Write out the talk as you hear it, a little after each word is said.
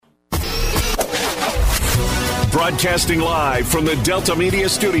Broadcasting live from the Delta Media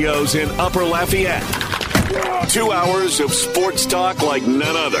Studios in Upper Lafayette. 2 hours of sports talk like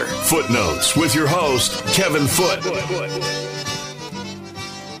none other. Footnotes with your host, Kevin Foote.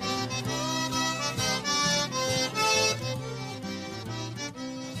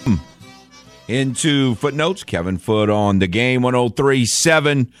 Into Footnotes, Kevin Foote on the game,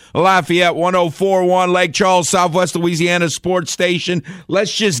 103.7 Lafayette, 104.1 Lake Charles, Southwest Louisiana sports station.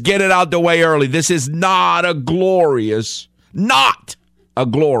 Let's just get it out the way early. This is not a glorious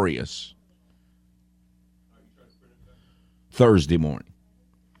Thursday morning.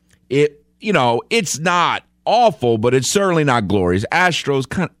 It's not awful, but it's certainly not glorious. Astros,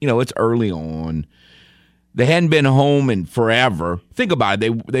 it's early on. They hadn't been home in forever. Think about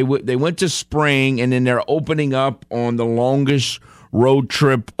it. They went to spring, and then they're opening up on the longest road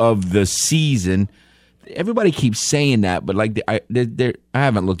trip of the season. Everybody keeps saying that, but I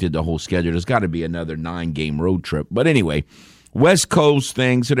haven't looked at the whole schedule. There's got to be another 9-game road trip. But anyway, West Coast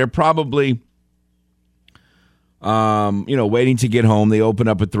thing. So they're probably, waiting to get home. They open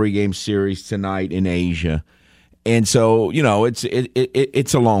up a 3-game series tonight in Asia, and so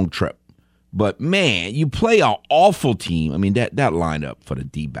it's a long trip. But, man, you play an awful team. I mean, that lineup for the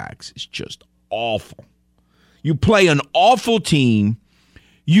D-backs is just awful. You play an awful team.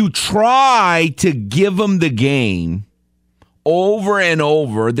 You try to give them the game over and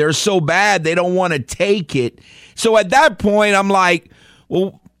over. They're so bad they don't want to take it. So at that point, I'm like,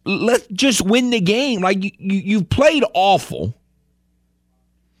 well, let's just win the game. Like, you've played awful.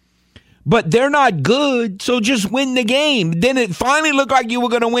 But they're not good, so just win the game. Then it finally looked like you were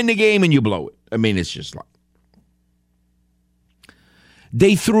going to win the game, and you blow it. I mean, it's just like.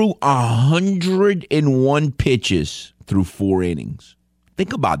 They threw 101 pitches through 4 innings.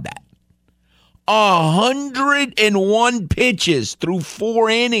 Think about that. 101 pitches through 4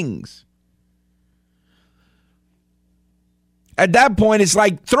 innings. At that point, it's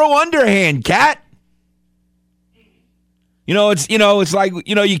like, throw underhand, cat. It's like,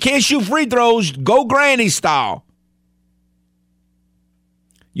 you can't shoot free throws, go granny style.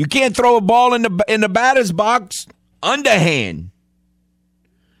 You can't throw a ball in the batter's box, underhand.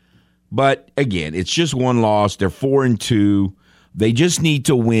 But again, it's just one loss. They're 4-2. They just need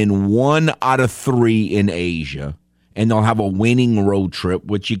to win 1 out of 3 in Asia, and they'll have a winning road trip,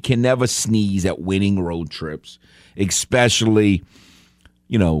 which you can never sneeze at winning road trips, especially,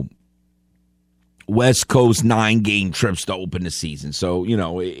 West Coast 9-game trips to open the season. So,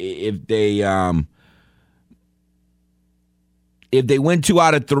 if they win 2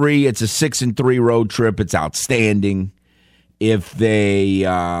 out of 3, it's a 6-3 road trip. It's outstanding. If they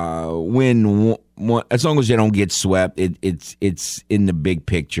win one, as long as they don't get swept, it's in the big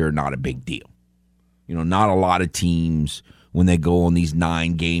picture not a big deal. Not a lot of teams when they go on these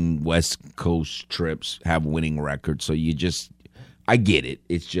 9-game West Coast trips have winning records. So I get it.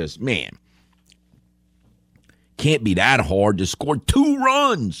 It's just, man. Can't be that hard to score 2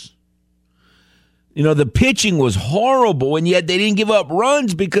 runs. The pitching was horrible, and yet they didn't give up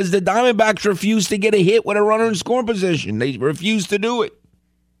runs because the Diamondbacks refused to get a hit with a runner in scoring position. They refused to do it.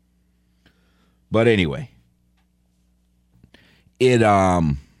 But anyway, it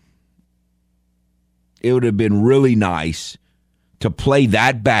would have been really nice to play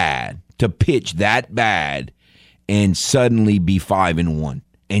that bad, to pitch that bad, and suddenly be 5-1.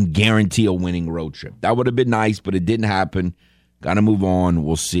 And guarantee a winning road trip. That would have been nice, but it didn't happen. Got to move on.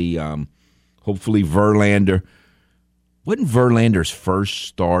 We'll see. Hopefully Verlander. Wasn't Verlander's first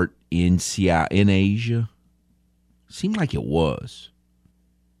start in Asia? Seemed like it was.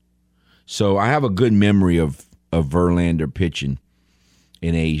 So I have a good memory of Verlander pitching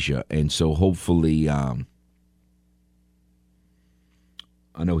in Asia. And so hopefully, I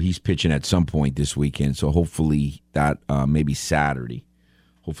know he's pitching at some point this weekend. So hopefully that maybe Saturday.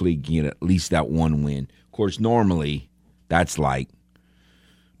 Hopefully he can get at least that one win. Of course, normally the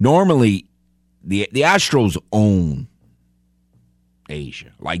Astros own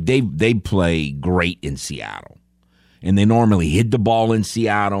Asia. Like they play great in Seattle. And they normally hit the ball in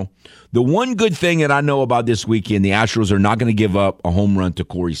Seattle. The one good thing that I know about this weekend, the Astros are not going to give up a home run to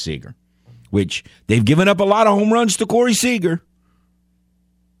Corey Seager, which they've given up a lot of home runs to Corey Seager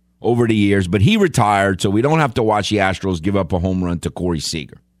over the years, but he retired, so we don't have to watch the Astros give up a home run to Corey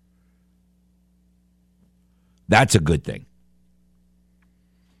Seager. That's a good thing.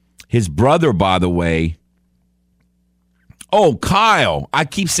 His brother, by the way, Kyle. I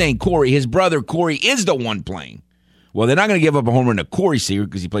keep saying Corey. His brother, Corey, is the one playing. Well, they're not going to give up a home run to Corey Seager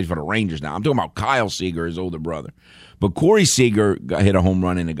because he plays for the Rangers now. I'm talking about Kyle Seager, his older brother. But Corey Seager hit a home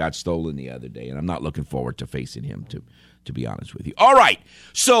run and it got stolen the other day, and I'm not looking forward to facing him, to be honest with you. All right,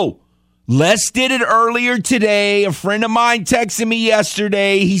 so Les did it earlier today. A friend of mine texted me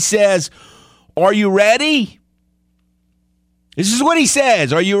yesterday. He says, are you ready? This is what he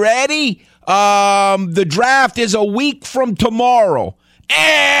says. Are you ready? The draft is a week from tomorrow.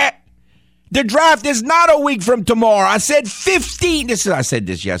 The draft is not a week from tomorrow. I said 15. I said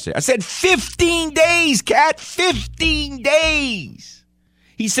this yesterday. I said 15 days, Cat. 15 days.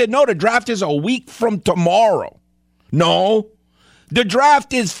 He said, no, the draft is a week from tomorrow. No, the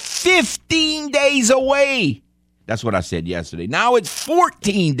draft is 15 days away. That's what I said yesterday. Now it's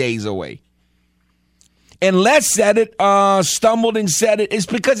 14 days away. And Les said it, stumbled and said it. It's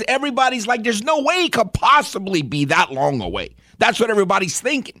because everybody's like, there's no way it could possibly be that long away. That's what everybody's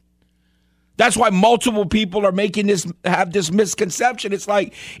thinking. That's why multiple people are have this misconception. It's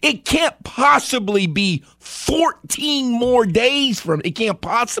like, it can't possibly be 14 more days from, it can't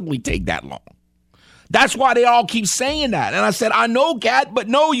possibly take that long. That's why they all keep saying that. And I said, I know, Cat, but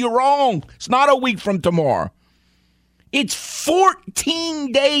no, you're wrong. It's not a week from tomorrow. It's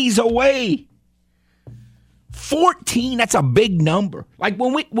 14 days away. 14, that's a big number. Like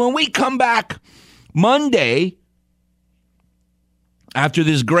when we come back Monday, after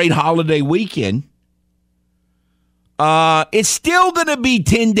this great holiday weekend, it's still going to be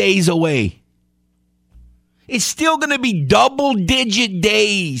 10 days away. It's still going to be double-digit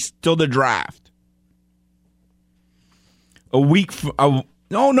days till the draft. A week from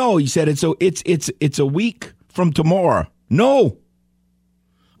no, he said it's a week from tomorrow. No.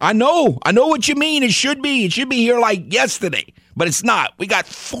 I know what you mean. It should be here like yesterday, but it's not. We got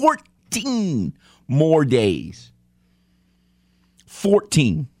 14 more days.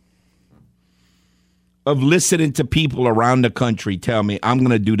 14 of listening to people around the country tell me I'm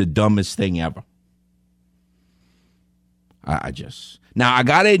going to do the dumbest thing ever. Now I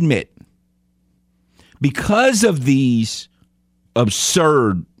got to admit, because of these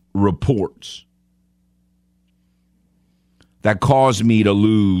absurd reports that caused me to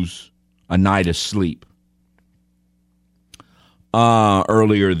lose a night of sleep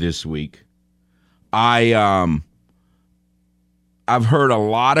earlier this week, I've heard a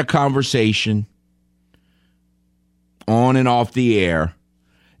lot of conversation on and off the air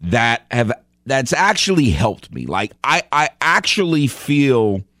that's actually helped me. Like I actually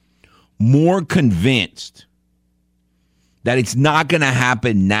feel more convinced that it's not going to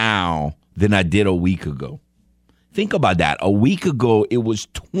happen now than I did a week ago. Think about that. A week ago, it was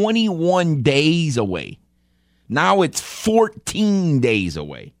 21 days away. Now it's 14 days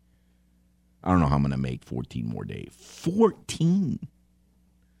away. I don't know how I'm going to make 14 more days. 14.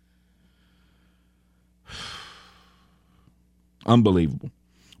 Unbelievable.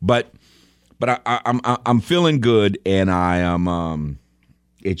 But I'm feeling good, and I am.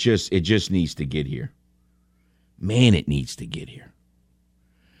 It just needs to get here. Man, it needs to get here.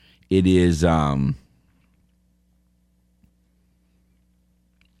 It is.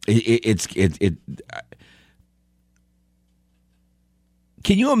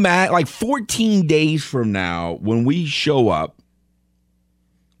 Can you imagine, like 14 days from now, when we show up,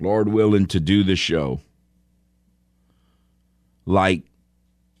 Lord willing, to do the show, like,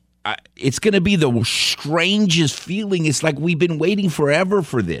 it's going to be the strangest feeling. It's like we've been waiting forever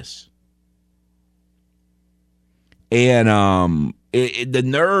for this. And the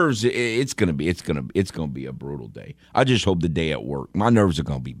nerves, it's going to be a brutal day. I just hope the day at work, my nerves are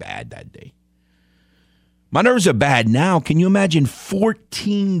going to be bad that day. My nerves are bad now. Can you imagine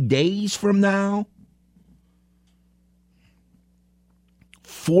 14 days from now?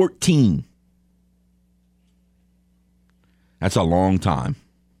 14. That's a long time.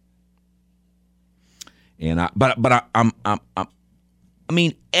 And I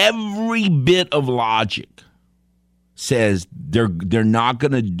mean, every bit of logic says they're not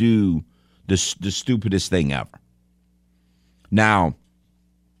going to do the stupidest thing ever. Now,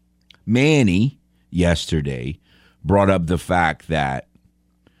 Manny yesterday brought up the fact that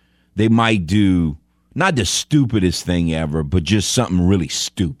they might do not the stupidest thing ever, but just something really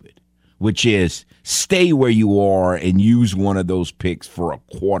stupid, which is stay where you are and use one of those picks for a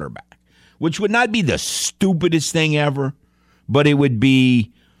quarterback, which would not be the stupidest thing ever, but it would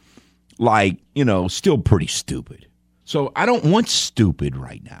be like, still pretty stupid. So I don't want stupid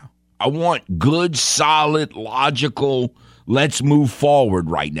right now. I want good, solid, logical, let's move forward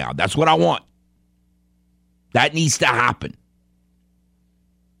right now. That's what I want. That needs to happen.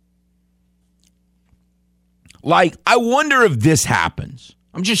 Like, I wonder if this happens.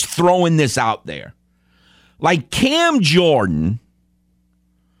 I'm just throwing this out there. Like, Cam Jordan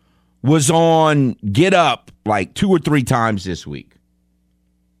was on Get Up like 2 or 3 times this week.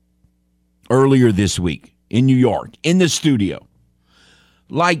 Earlier this week in New York, in the studio.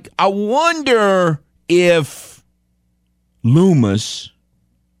 Like, I wonder if Loomis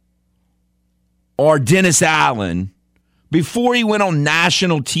or Dennis Allen, before he went on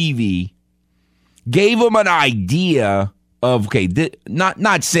national TV, gave him an idea of, okay,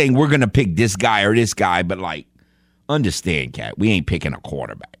 not saying we're going to pick this guy or this guy, but like, understand, Cat, we ain't picking a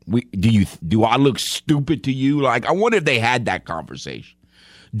quarterback. Do I look stupid to you? Like, I wonder if they had that conversation.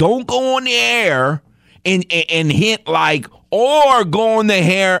 Don't go on the air and hint like, or go on the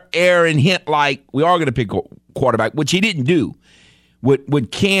air and hint like we are going to pick a quarterback, which he didn't do.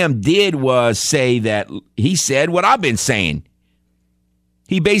 What Cam did was say that he said what I've been saying.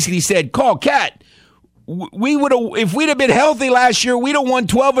 He basically said, "Call Cat. We would have, if we'd have been healthy last year, we'd have won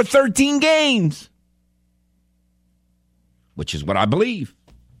 12 or 13 games," which is what I believe.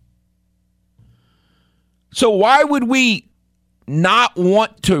 So why would we not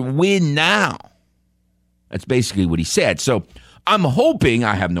want to win now? That's basically what he said. So I'm hoping,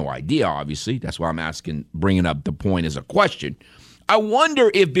 I have no idea, obviously. That's why I'm bringing up the point as a question. I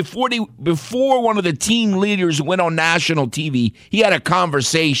wonder if before one of the team leaders went on national TV, he had a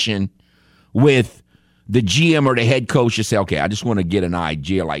conversation with the GM or the head coach to say, okay, I just want to get an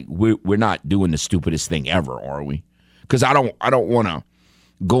idea. Like, we're not doing the stupidest thing ever, are we? Because I don't want to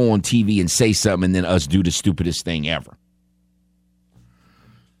go on TV and say something and then us do the stupidest thing ever.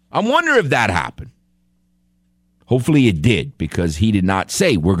 I wonder if that happened. Hopefully it did, because he did not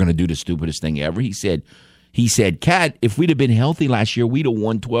say we're going to do the stupidest thing ever. He said, Cat, if we'd have been healthy last year, we'd have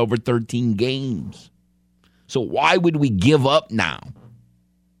won 12 or 13 games. So why would we give up now?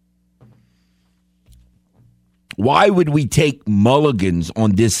 Why would we take mulligans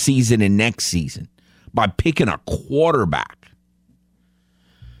on this season and next season by picking a quarterback?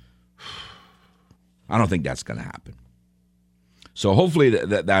 I don't think that's going to happen. So hopefully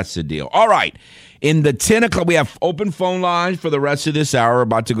that's the deal. All right. In the 10 o'clock, we have open phone lines for the rest of this hour. We're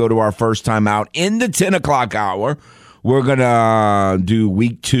about to go to our first time out. In the 10 o'clock hour, we're going to do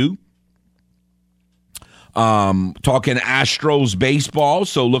week 2. Talking Astros baseball.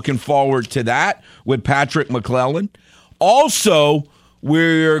 So looking forward to that with Patrick McClellan. Also,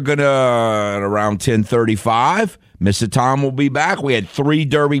 we're going to, around 10:35, Mr. Tom will be back. We had 3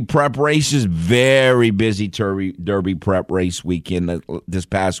 Derby prep races. Very busy Derby prep race weekend this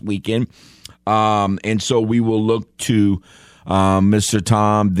past weekend. And so we will look to Mr.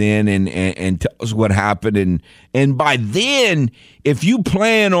 Tom then and tell us what happened. And by then, if you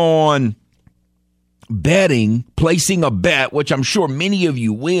plan on placing a bet, which I'm sure many of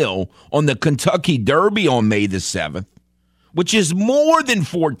you will, on the Kentucky Derby on May the 7th, which is more than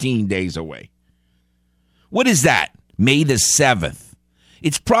 14 days away. What is that? May the 7th.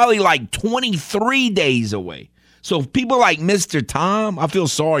 It's probably like 23 days away. So people like Mr. Tom, I feel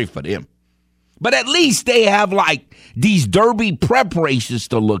sorry for them. But at least they have like these Derby prep races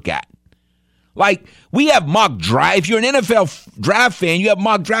to look at. Like, we have mock draft. If you're an NFL draft fan, you have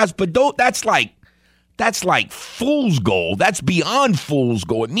mock drafts, but that's like fool's gold. That's beyond fool's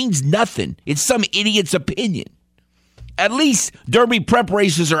gold. It means nothing. It's some idiot's opinion. At least Derby prep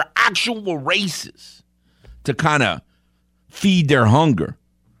races are actual races to kind of feed their hunger.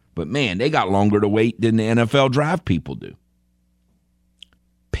 But man, they got longer to wait than the NFL draft people do.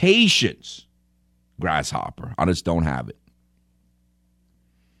 Patience, grasshopper. I just don't have it.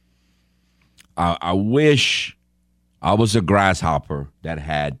 I wish I was a grasshopper that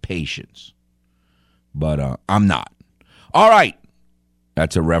had patience. But I'm not. All right.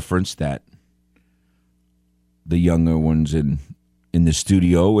 That's a reference that the younger ones in the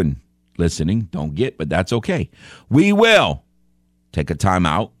studio and listening don't get, but that's okay. We will take a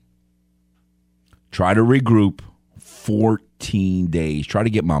timeout, try to regroup, 14 days, try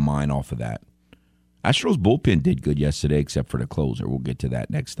to get my mind off of that. Astros bullpen did good yesterday, except for the closer. We'll get to that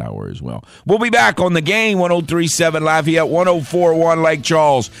next hour as well. We'll be back on the game, 103.7 Lafayette, 104.1 Lake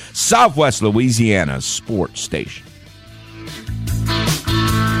Charles, Southwest Louisiana's sports station.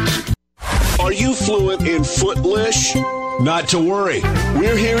 Are you fluent in Footlish? Not to worry.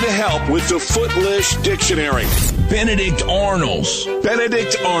 We're here to help with the Footlish Dictionary. Benedict Arnolds.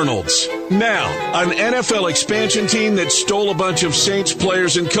 Benedict Arnolds. Now, an NFL expansion team that stole a bunch of Saints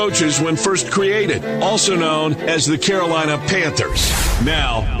players and coaches when first created, also known as the Carolina Panthers.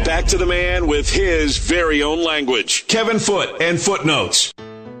 Now, back to the man with his very own language. Kevin Foote and Footnotes.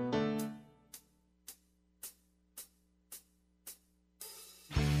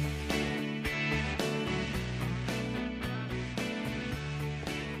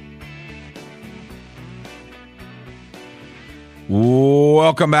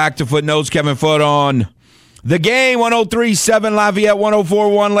 Welcome back to Footnotes. Kevin Foote on The Game, 103.7 Lafayette,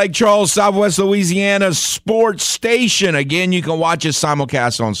 104.1 Lake Charles, Southwest Louisiana Sports Station. Again, you can watch us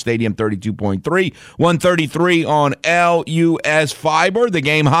simulcast on Stadium 32.3, 133 on LUS Fiber. The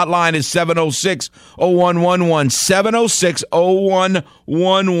Game hotline is 706-0111,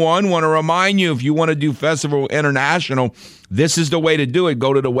 706-0111. Want to remind you, if you want to do Festival International, this is the way to do it.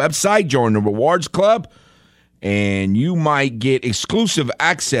 Go to the website, join the Rewards Club, and you might get exclusive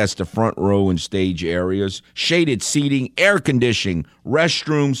access to front row and stage areas, shaded seating, air conditioning,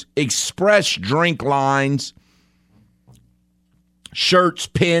 restrooms, express drink lines, shirts,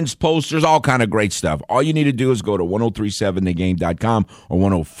 pins, posters, all kind of great stuff. All you need to do is go to 1037thegame.com or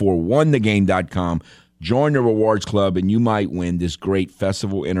 1041thegame.com, join the Rewards Club, and you might win this great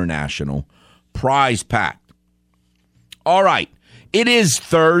Festival International prize pack. All right. It is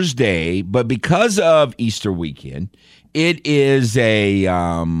Thursday, but because of Easter weekend, it is a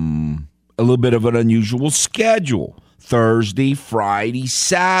little bit of an unusual schedule. Thursday, Friday,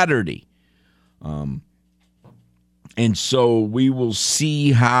 Saturday. And so we will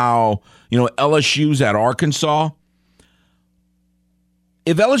see how, LSU's at Arkansas.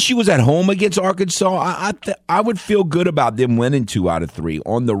 If LSU was at home against Arkansas, I would feel good about them winning 2 out of 3.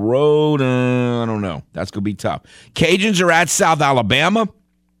 On the road, I don't know. That's going to be tough. Cajuns are at South Alabama.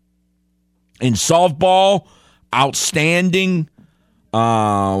 In softball, outstanding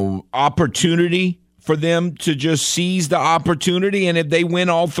opportunity for them to just seize the opportunity. And if they win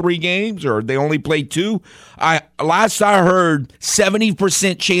all 3 games or they only play 2, last I heard,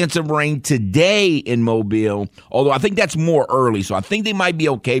 70% chance of rain today in Mobile, although I think that's more early. So I think they might be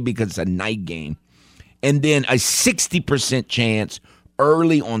okay because it's a night game. And then a 60% chance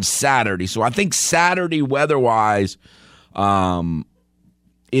early on Saturday. So I think Saturday weather-wise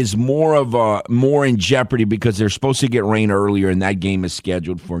is more in jeopardy because they're supposed to get rain earlier, and that game is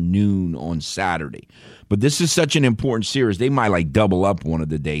scheduled for noon on Saturday. But this is such an important series. They might double up one of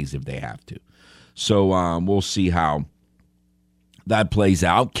the days if they have to. So we'll see how that plays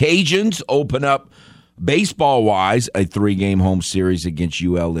out. Cajuns open up, baseball-wise, a 3-game home series against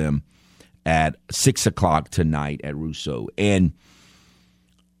ULM at 6 o'clock tonight at Rousseau. And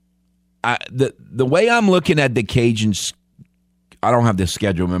the way I'm looking at the Cajuns, I don't have the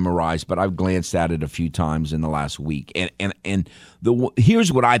schedule memorized, but I've glanced at it a few times in the last week. And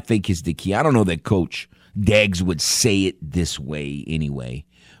here's what I think is the key. I don't know that Coach Deggs would say it this way anyway,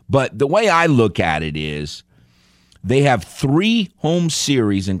 but the way I look at it is they have 3 home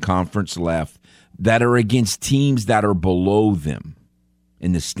series in conference left that are against teams that are below them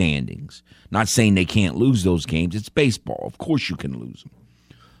in the standings. Not saying they can't lose those games. It's baseball. Of course you can lose them.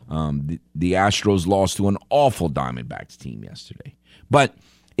 The Astros lost to an awful Diamondbacks team yesterday, but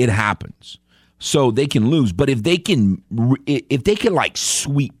it happens. So they can lose, but if they can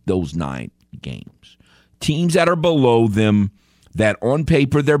sweep those 9 games, teams that are below them, that on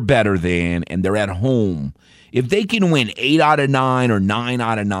paper they're better than, and they're at home, if they can win 8 out of 9 or 9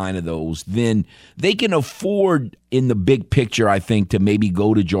 out of 9 of those, then they can afford, in the big picture, I think, to maybe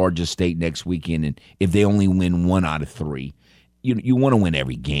go to Georgia State next weekend, and if they only win 1 out of 3. You want to win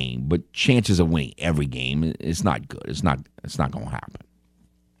every game, but chances of winning every game, it's not good. It's not going to happen.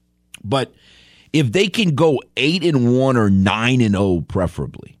 But if they can go 8-1 or 9-0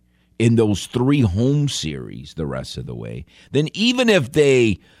 preferably in those 3 home series the rest of the way, then even if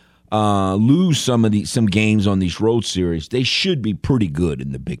they lose some games on these road series, they should be pretty good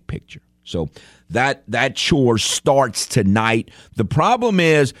in the big picture. So that chore starts tonight. The problem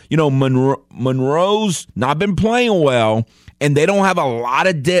is, Monroe's not been playing well, and they don't have a lot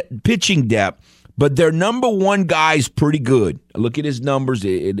of pitching depth, but their number 1 guy's pretty good. Look at his numbers.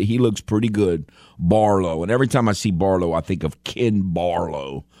 He looks pretty good, Barlow. And every time I see Barlow, I think of Ken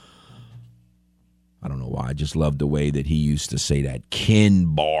Barlow. I don't know why. I just love the way that he used to say that.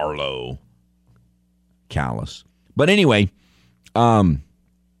 Ken Barlow. Callous. But anyway, and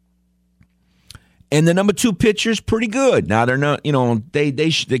the number 2 pitcher's pretty good. Now, they're not, the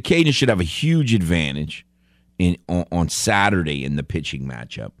Cajuns should have a huge advantage on Saturday in the pitching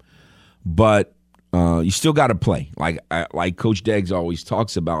matchup. But you still got to play. Like Coach Deggs always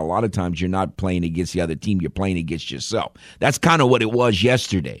talks about, a lot of times you're not playing against the other team, you're playing against yourself. That's kind of what it was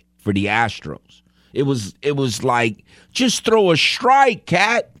yesterday for the Astros. It was like, just throw a strike,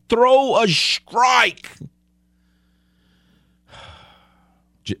 Cat. Throw a strike.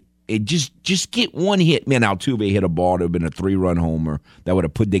 Just get 1 hit. Man, Altuve hit a ball that would have been a 3-run homer that would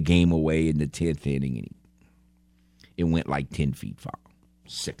have put the game away in the 10th inning, and it went like 10 feet foul.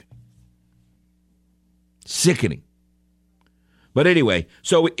 Sickening. But anyway,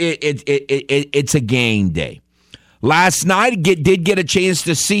 so it's a game day. Last night, did get a chance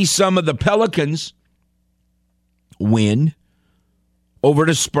to see some of the Pelicans win over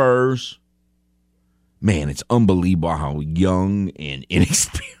the Spurs. Man, it's unbelievable how young and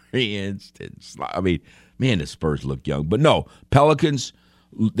inexperienced. Man, the Spurs look young. But no, Pelicans,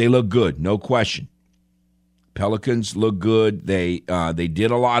 they look good, no question. Pelicans look good. They did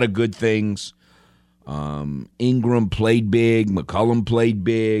a lot of good things. Ingram played big. McCollum played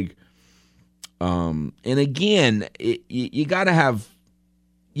big. And again, you got to have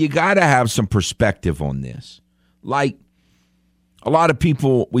some perspective on this. Like a lot of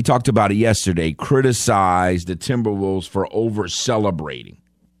people, we talked about it yesterday, criticized the Timberwolves for over-celebrating.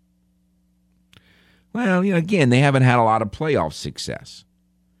 Well, again, they haven't had a lot of playoff success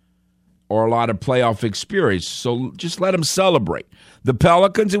or a lot of playoff experience, so just let them celebrate. The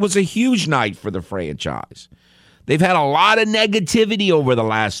Pelicans, it was a huge night for the franchise. They've had a lot of negativity over the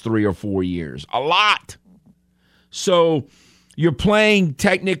last 3 or 4 years, a lot. So you're playing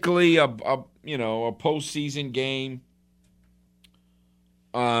technically a postseason game.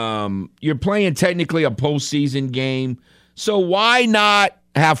 You're playing technically a postseason game, so why not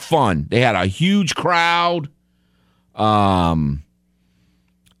have fun? They had a huge crowd, and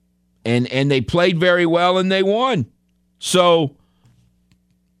they played very well, and they won. So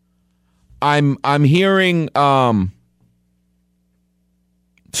I'm hearing something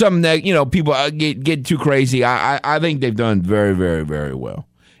that people get too crazy. I think they've done very, very, very well,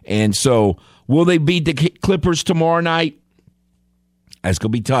 and so will they beat the Clippers tomorrow night? That's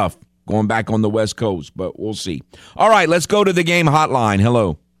going to be tough going back on the West Coast, but we'll see. All right, let's go to the game hotline.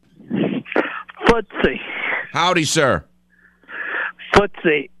 Hello. Footsie. Howdy, sir.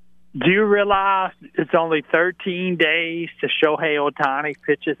 Footsie, do you realize it's only 13 days to Shohei Ohtani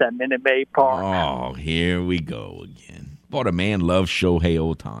pitches at Minute Maid Park? Oh, here we go again. Boy, the man loves Shohei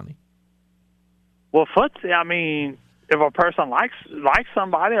Ohtani. Well, Footsie, I mean, if a person likes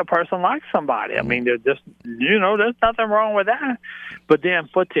somebody, a person likes somebody. I mean, there's nothing wrong with that. But then,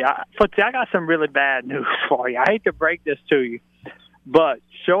 Footsie, I got some really bad news for you. I hate to break this to you, but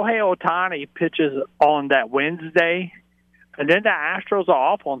Shohei Ohtani pitches on that Wednesday, and then the Astros are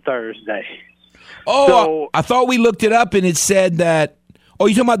off on Thursday. Oh, so, I thought we looked it up, and it said that – oh,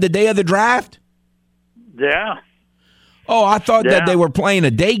 you talking about the day of the draft? Yeah. Oh, I thought that they were playing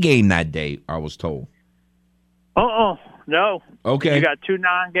a day game that day, I was told. No. Okay. You got 2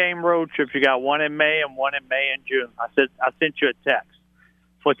 9-game road trips. You got one in May and one in May and June. I sent you a text.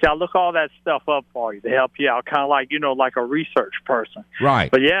 Footsie, I'll look all that stuff up for you to help you out, kind of like, like a research person. Right.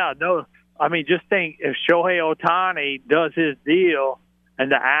 But, yeah, no, I mean, just think if Shohei Ohtani does his deal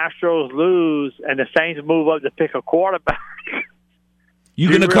and the Astros lose and the Saints move up to pick a quarterback. You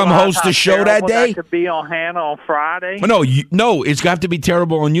going to come host the show that day? To be on Hannah on Friday? No, it's got to be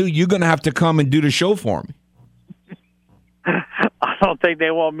terrible on you. You're going to have to come and do the show for me. I don't think they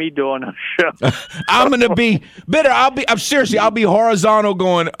want me doing a show. I'm going to be bitter. I'll be horizontal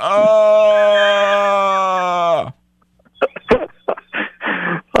going, Oh,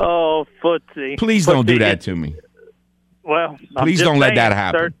 Footsie. Please don't do that to me. Well, please don't let that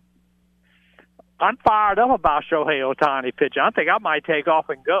happen. I'm fired up about Shohei Ohtani pitching. I think I might take off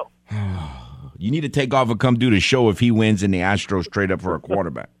and go. You need to take off and come do the show if he wins and the Astros trade up for a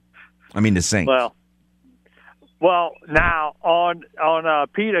quarterback. I mean, the Saints. Well, now on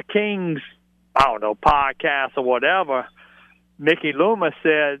Peter King's, podcast or whatever, Mickey Loomis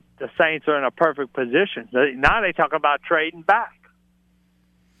said the Saints are in a perfect position. Now they talk about trading back.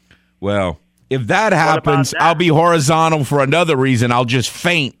 Well, if that happens, I'll be horizontal for another reason. I'll just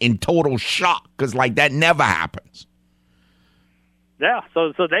faint in total shock because, that never happens. Yeah,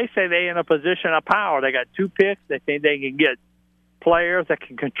 so they say they're in a position of power. They got 2 picks. They think they can get players that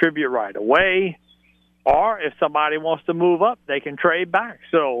can contribute right away. Or if somebody wants to move up, they can trade back.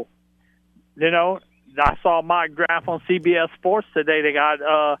 So, I saw Mike Graff on CBS Sports today. They got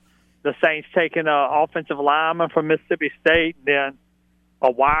the Saints taking an offensive lineman from Mississippi State, then a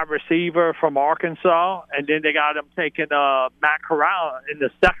wide receiver from Arkansas, and then they got them taking Matt Corral in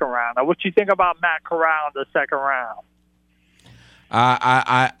the second round. Now, what do you think about Matt Corral in the second round?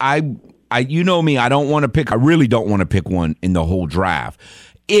 You know me. I really don't want to pick one in the whole draft.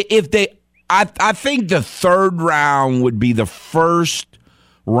 I think the third round would be the first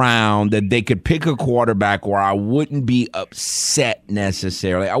round that they could pick a quarterback where I wouldn't be upset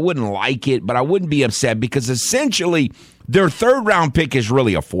necessarily. I wouldn't like it, but I wouldn't be upset because essentially their third round pick is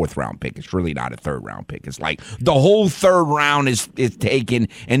really a fourth round pick. It's really not a third round pick. It's like the whole third round is taken,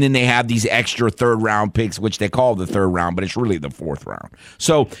 and then they have these extra third round picks, which they call the third round, but it's really the fourth round.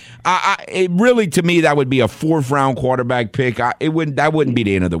 So it really, to me, that would be a fourth round quarterback pick. That wouldn't be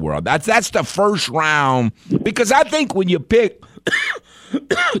the end of the world. That's the first round, because I think when you pick,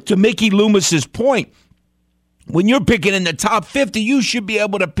 to Mickey Loomis's point, when you're picking in the top 50, you should be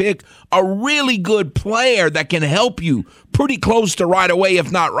able to pick a really good player that can help you pretty close to right away,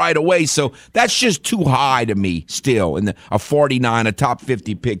 if not right away. So that's just too high to me still, in a 49, a top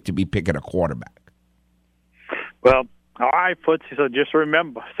 50 pick to be picking a quarterback. Well, all right, Footsie, so just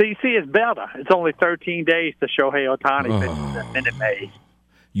remember. See, it's better. It's only 13 days to Shohei Ohtani finishes at Minute Maid.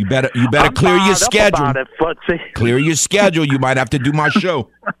 You better clear your schedule. About it, Footsie. Clear your schedule. You might have to do my show.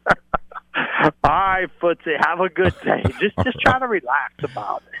 All right, Footsie, have a good day. Just try to relax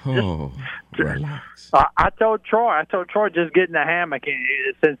about it. Relax. I told Troy, just get in the hammock,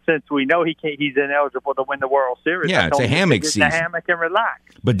 since we know he's ineligible to win the World Series. Yeah, it's a hammock season. Get in the hammock and relax.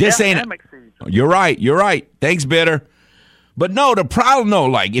 But this ain't hammock season. You're right. Thanks, Bitter. But no, the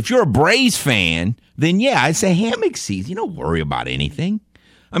problem, like if you're a Braves fan, then yeah, it's a hammock season. You don't worry about anything.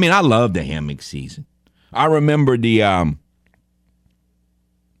 I mean, I love the hammock season. I remember the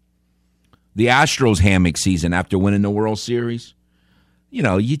Astros hammock season after winning the World Series. You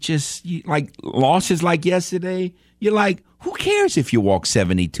know, you like losses like yesterday. You're like, who cares if you walk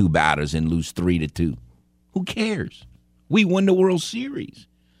 72 batters and lose 3-2? Who cares? We won the World Series.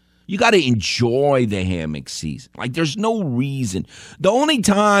 You got to enjoy the hammock season. Like, there's no reason. The only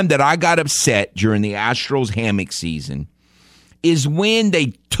time that I got upset during the Astros hammock season is when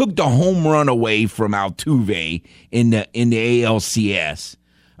they took the home run away from Altuve in the ALCS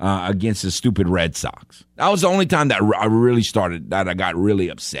against the stupid Red Sox. That was the only time that I got really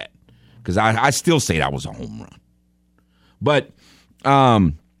upset, because I still say that was a home run. But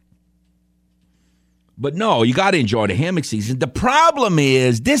no, you got to enjoy the hammock season. The problem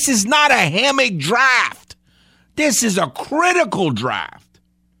is, this is not a hammock draft. This is a critical draft.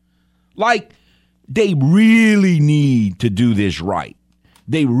 Like, they really need to do this right.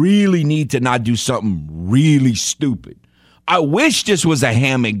 They really need to not do something really stupid. I wish this was a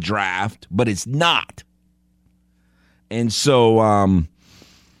hammock draft, but it's not. And so, I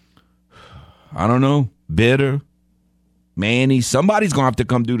don't know, Bitter, Manny, somebody's going to have to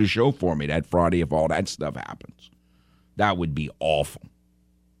come do the show for me that Friday if all that stuff happens. That would be awful.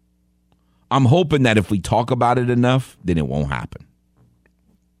 I'm hoping that if we talk about it enough, then it won't happen.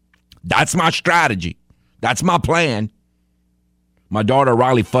 That's my strategy. That's my plan. My daughter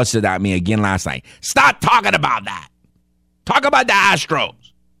Riley fussed at me again last night. Stop talking about that. Talk about the Astros.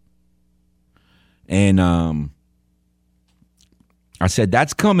 And I said,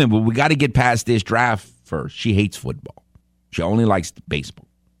 that's coming, but we got to get past this draft first. She hates football. She only likes baseball.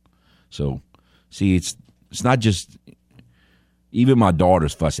 So, see, it's not just, even my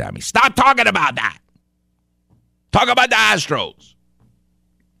daughters fuss at me. Stop talking about that. Talk about the Astros.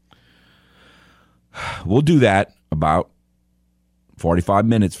 We'll do that about 45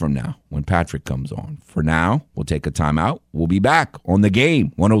 minutes from now when Patrick comes on. For now, we'll take a timeout. We'll be back on The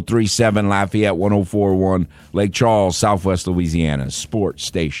Game. 103.7 Lafayette, 104.1 Lake Charles, Southwest Louisiana, sports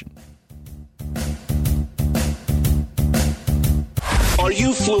station. Are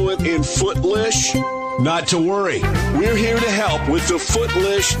you fluent in Footlish? Not to worry. We're here to help with the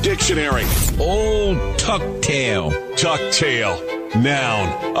Footlish Dictionary. Old tucktail. Tucktail.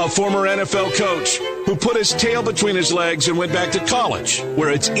 Noun. A former NFL coach who put his tail between his legs and went back to college, where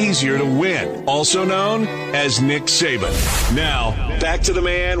it's easier to win. Also known as Nick Saban. Now, back to the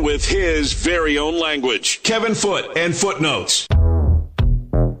man with his very own language. Kevin Foote and Footnotes.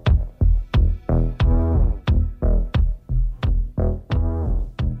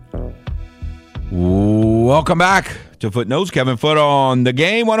 Welcome back to Footnotes. Kevin Foote on The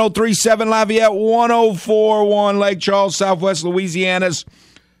Game. 103.7 Lafayette, 104.1 Lake Charles, Southwest Louisiana's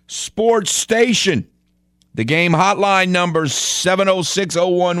sports station. The Game hotline number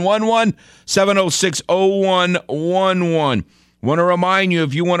 706-0111, 706-0111. Want to remind you,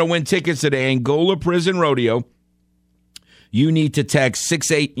 if you want to win tickets to the Angola Prison Rodeo, you need to text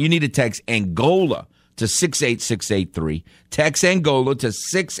Angola to 68683. Text Angola to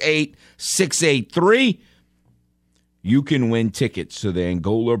 68683. You can win tickets to the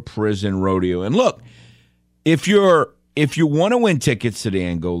Angola Prison Rodeo. And look, if you want to win tickets to the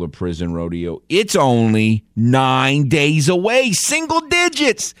Angola Prison Rodeo, it's only 9 days away. Single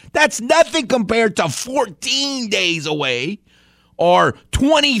digits. That's nothing compared to 14 days away or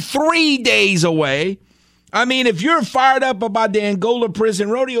 23 days away. I mean, if you're fired up about the Angola Prison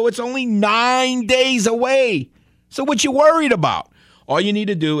Rodeo, it's only 9 days away. So what you worried about? All you need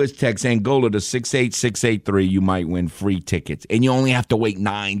to do is text Angola to 68683. You might win free tickets. And you only have to wait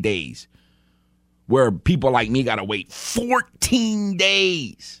 9 days. Where people like me got to wait 14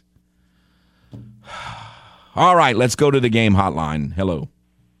 days. All right, let's go to the Game hotline. Hello.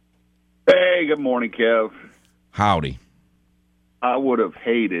 Hey, good morning, Kev. Howdy. I would have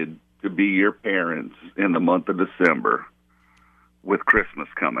hated to be your parents in the month of December with Christmas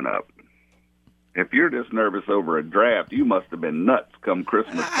coming up? If you're this nervous over a draft, you must have been nuts come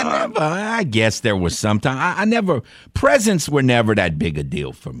Christmas time. I guess there was some time. I never, presents were never that big a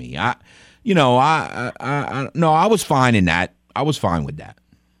deal for me. I was fine in that. I was fine with that.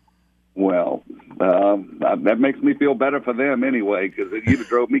 Well, that makes me feel better for them anyway, because you'd have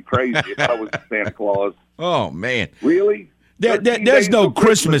drove me crazy if I was Santa Claus. Oh, man. Really? There's no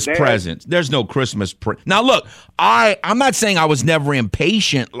Christmas presents. There's no Christmas Now, look, I'm not saying I was never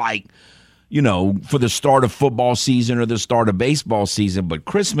impatient, like, for the start of football season or the start of baseball season, but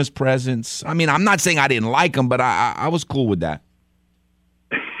Christmas presents, I mean, I'm not saying I didn't like them, but I was cool with that.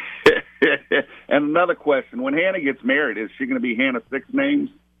 And another question, when Hannah gets married, is she going to be Hannah Six Names?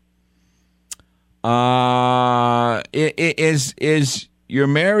 Is your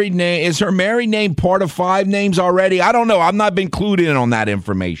married name, is her married name part of 5 names already? I don't know. I've not been clued in on that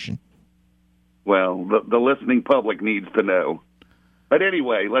information. Well, the listening public needs to know. But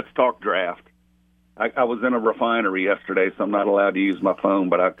anyway, let's talk draft. I was in a refinery yesterday, so I'm not allowed to use my phone,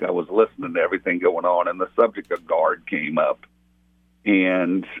 but I was listening to everything going on, and the subject of guard came up.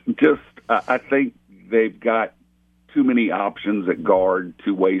 And I think they've got too many options at guard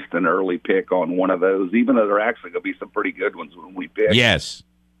to waste an early pick on one of those, even though there are actually going to be some pretty good ones when we pick. Yes.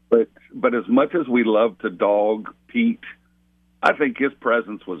 But as much as we love to dog Pete, I think his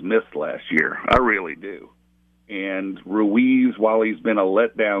presence was missed last year. I really do. And Ruiz, while he's been a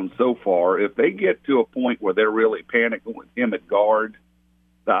letdown so far, if they get to a point where they're really panicking with him at guard,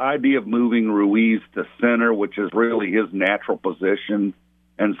 the idea of moving Ruiz to center, which is really his natural position,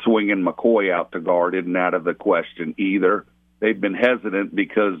 and swinging McCoy out to guard isn't out of the question either. They've been hesitant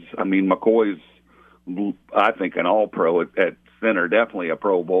because, McCoy's, I think, an all-pro at center, definitely a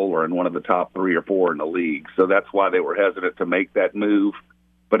Pro Bowler and one of the top 3 or 4 in the league. So that's why they were hesitant to make that move.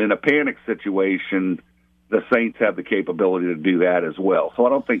 But in a panic situation, the Saints have the capability to do that as well. So I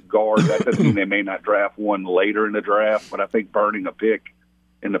don't think guard, that doesn't mean they may not draft one later in the draft, but I think burning a pick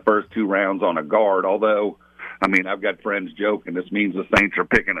in the first 2 rounds on a guard, although, I've got friends joking, this means the Saints are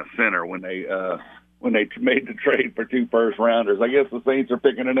picking a center when they made the trade for 2 first-rounders. I guess the Saints are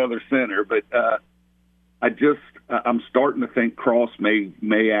picking another center, but I'm starting to think Cross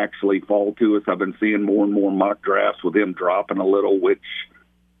may actually fall to us. I've been seeing more and more mock drafts with him dropping a little, which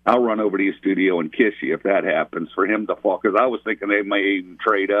I'll run over to your studio and kiss you if that happens for him to fall, because I was thinking they may even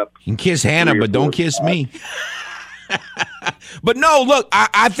trade up. You can kiss Hannah, but don't kiss me. But no, look,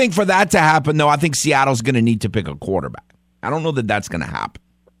 I think for that to happen, though, I think Seattle's going to need to pick a quarterback. I don't know that that's going to happen.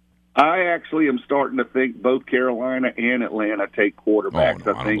 I actually am starting to think both Carolina and Atlanta take quarterbacks.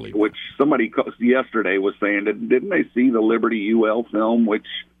 Oh, no, I think, which somebody yesterday was saying, didn't they see the Liberty UL film, which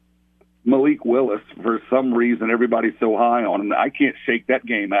Malik Willis, for some reason, everybody's so high on him. I can't shake that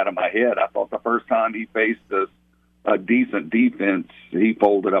game out of my head. I thought the first time he faced a decent defense, he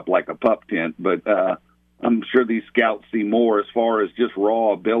folded up like a pup tent. But I'm sure these scouts see more as far as just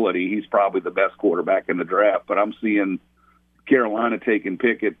raw ability. He's probably the best quarterback in the draft. But I'm seeing Carolina taking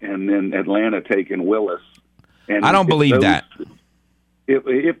Pickett and then Atlanta taking Willis. And I don't believe that.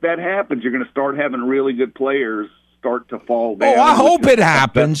 If that happens, you're going to start having really good players start to fall down. Oh, I hope it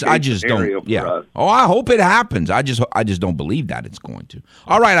happens. I just don't. Yeah. Us. Oh, I hope it happens. I just don't believe that it's going to.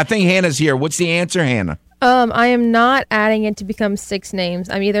 All right, I think Hannah's here. What's the answer, Hannah? I am not adding it to become 6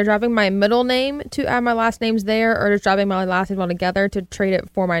 names. I'm either dropping my middle name to add my last names there, or just dropping my last names all together to trade it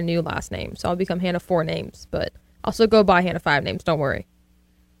for my new last name. So I'll become Hannah 4 names, but I'll still go by Hannah 5 names. Don't worry.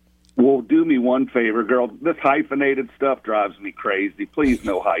 Well, do me one favor, girl. This hyphenated stuff drives me crazy. Please,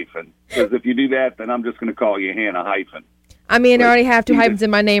 no hyphen. Because if you do that, then I'm just going to call you Hannah Hyphen. I already have 2 hyphens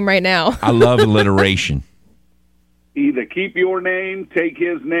in my name right now. I love alliteration. Either keep your name, take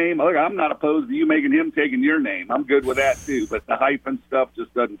his name. Look, I'm not opposed to you making him taking your name. I'm good with that, too. But the hyphen stuff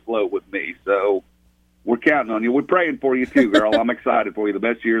just doesn't flow with me. So we're counting on you. We're praying for you, too, girl. I'm excited for you. The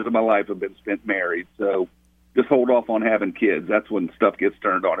best years of my life have been spent married. So just hold off on having kids. That's when stuff gets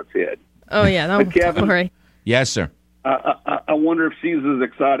turned on its head. Oh, yeah. Don't worry. Yes, sir. I wonder if she's as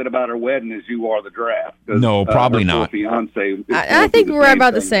excited about her wedding as you are the draft. No, probably not. Fiance I think we're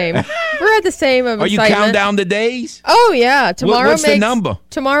about the same. We're at the same of Are you excitement. counting down the days? Oh, yeah. What's the number?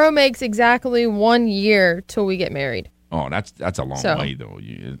 Tomorrow makes exactly 1 year till we get married. Oh, that's a long way, though.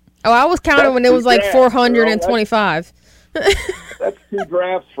 I was counting when it was like 425. That's 2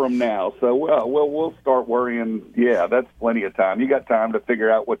 drafts from now, so we'll start worrying. Yeah, that's plenty of time. You got time to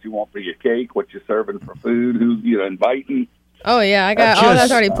figure out what you want for your cake, what you're serving for food, who you're inviting. Oh yeah, I got all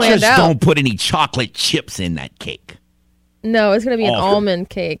that's already planned out. Just don't put any chocolate chips in that cake. No, it's gonna be an almond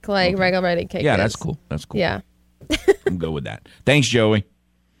cake, like regular cake. Yeah, that's cool. That's cool. Yeah, I'm good with that. Thanks, Joey.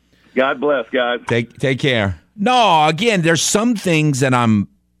 God bless, guys. Take care. No, again, there's some things that I'm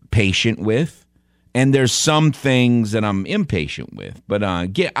patient with, and there's some things that I'm impatient with. But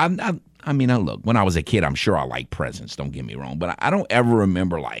look, when I was a kid, I'm sure I liked presents. Don't get me wrong, but I don't ever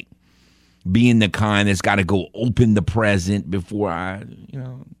remember like being the kind that's got to go open the present before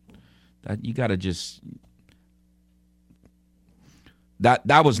you got to just.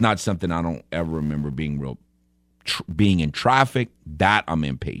 That was not something I don't ever remember being being in traffic. That I'm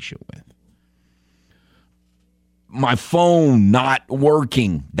impatient with. My phone not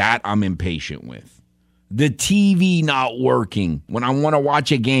working, that I'm impatient with. The TV not working when I want to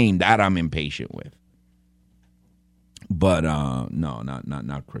watch a game, that I'm impatient with. But no,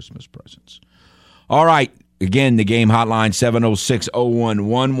 not Christmas presents. All right. Again, the game hotline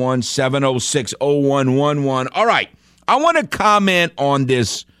 706-0111, 706-0111. All right. I want to comment on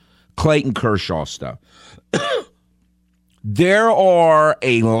this Clayton Kershaw stuff. There are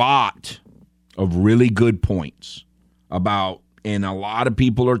a lot of really good points about, and a lot of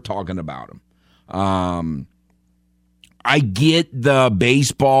people are talking about him. I get the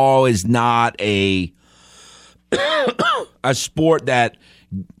baseball is not a sport that,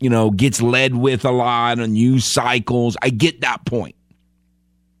 gets led with a lot of news cycles. I get that point.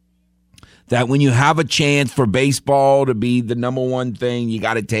 That when you have a chance for baseball to be the number one thing, you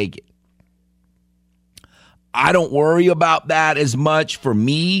got to take it. I don't worry about that as much for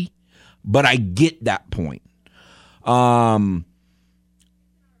me, but I get that point.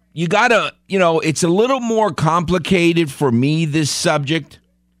 You got to, it's a little more complicated for me, this subject,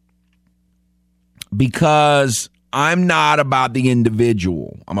 because I'm not about the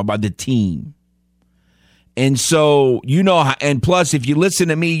individual. I'm about the team. And so, and plus, if you listen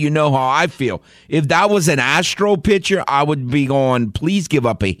to me, you know how I feel. If that was an Astro pitcher, I would be going, please give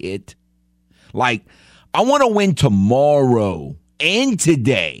up a hit. Like, I want to win tomorrow and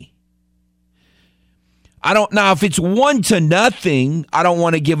today. Now, if it's 1-0, I don't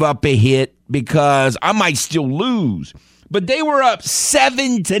want to give up a hit because I might still lose. But they were up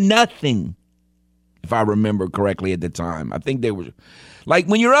 7-0, if I remember correctly at the time. I think they were. Like,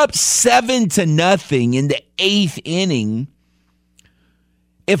 when you're up 7-0 in the 8th inning,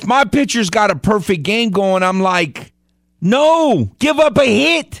 if my pitcher's got a perfect game going, I'm like, no, give up a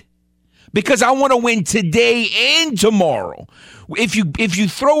hit. Because I want to win today and tomorrow. If you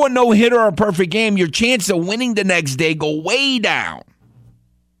throw a no-hitter or a perfect game, your chance of winning the next day go way down.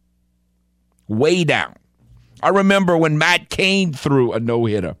 Way down. I remember when Matt Cain threw a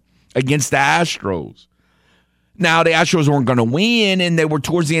no-hitter against the Astros. Now, the Astros weren't going to win, and they were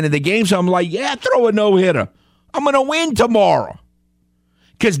towards the end of the game, so I'm like, yeah, throw a no-hitter. I'm going to win tomorrow.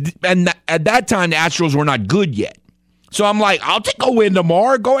 And at that time, the Astros were not good yet. So I'm like, I'll take a win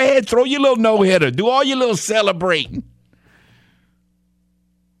tomorrow. Go ahead, throw your little no-hitter. Do all your little celebrating.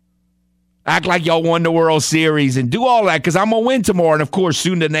 Act like y'all won the World Series and do all that because I'm going to win tomorrow. And, of course,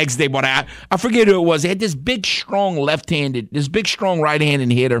 soon the next day, but I forget who it was. They had this big, strong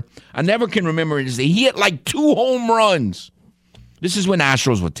right-handed hitter. I never can remember it. He hit like 2 home runs. This is when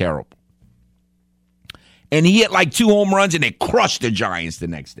Astros were terrible. And he hit like 2 home runs, and they crushed the Giants the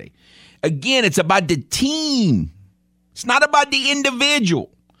next day. Again, it's about the team. It's not about the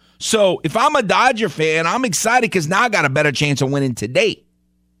individual. So if I'm a Dodger fan, I'm excited because now I got a better chance of winning today.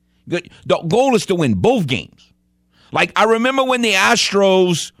 The goal is to win both games. Like, I remember when the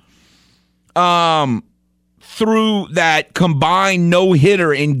Astros threw that combined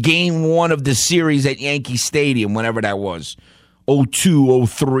no-hitter in Game 1 of the series at Yankee Stadium, whenever that was, 02,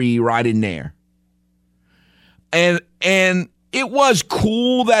 03, right in there. And it was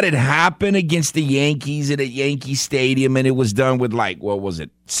cool that it happened against the Yankees at Yankee Stadium, and it was done with,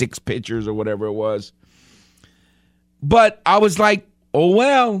 6 pitchers or whatever it was. But I was like, oh,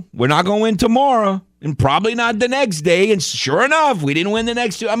 well, we're not going to win tomorrow and probably not the next day. And sure enough, we didn't win the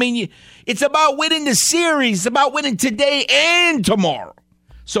next 2. I mean, it's about winning the series. It's about winning today and tomorrow.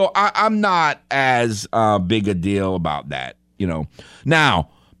 So I'm not as big a deal about that, Now,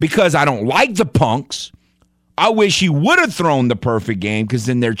 because I don't like the punks, I wish he would have thrown the perfect game because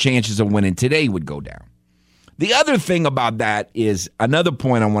then their chances of winning today would go down. The other thing about that is, another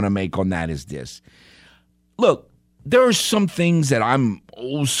point I want to make on that is this. Look, there are some things that I'm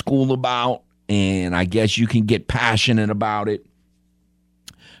old school about, and I guess you can get passionate about it.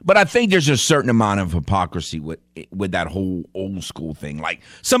 But I think there's a certain amount of hypocrisy with that whole old school thing. Like,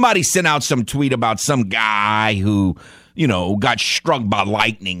 somebody sent out some tweet about some guy who, got struck by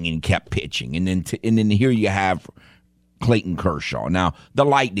lightning and kept pitching. And then here you have Clayton Kershaw. Now, the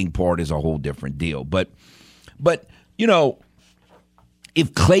lightning part is a whole different deal. But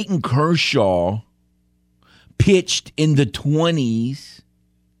if Clayton Kershaw pitched in the 20s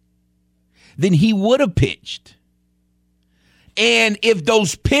then he would have pitched. And if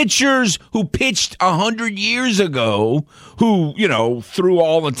those pitchers who pitched 100 years ago, who, threw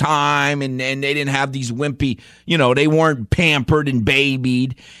all the time and they didn't have these wimpy, they weren't pampered and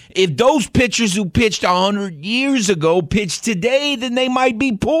babied. If those pitchers who pitched 100 years ago pitched today, then they might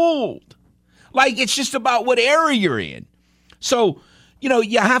be pulled. Like, it's just about what era you're in. So,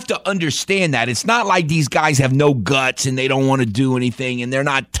 you have to understand that. It's not like these guys have no guts and they don't want to do anything and they're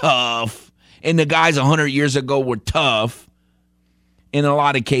not tough. And the guys 100 years ago were tough. In a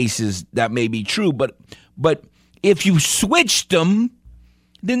lot of cases, that may be true. But if you switched them,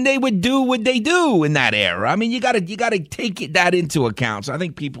 then they would do what they do in that era. I mean, you got to take that into account. So I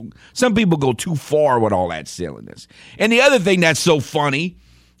think some people go too far with all that silliness. And the other thing that's so funny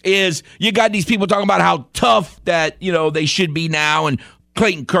is you got these people talking about how tough that, they should be now, and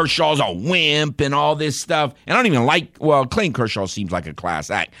Clayton Kershaw's a wimp and all this stuff. And I don't even Clayton Kershaw seems like a class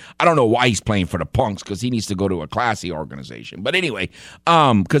act. I don't know why he's playing for the Punks, because he needs to go to a classy organization. But anyway,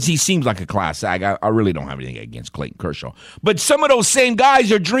 because he seems like a class act. I really don't have anything against Clayton Kershaw. But some of those same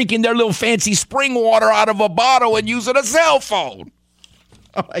guys are drinking their little fancy spring water out of a bottle and using a cell phone.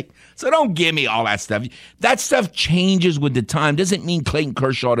 So don't give me all that stuff. That stuff changes with the time. Doesn't mean Clayton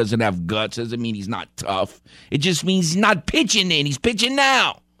Kershaw doesn't have guts. Doesn't mean he's not tough. It just means he's not pitching then. He's pitching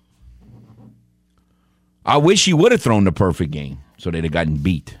now. I wish he would have thrown the perfect game so they'd have gotten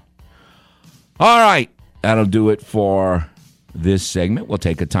beat. All right. That'll do it for this segment. We'll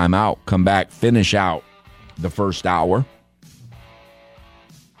take a timeout, come back, finish out the first hour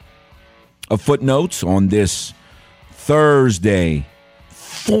of Footnotes on this Thursday,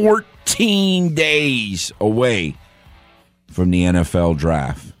 14 days away from the NFL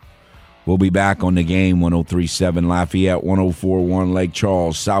draft. We'll be back on the Game, 103.7 Lafayette, 104.1 Lake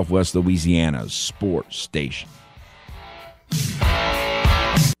Charles, Southwest Louisiana's sports station.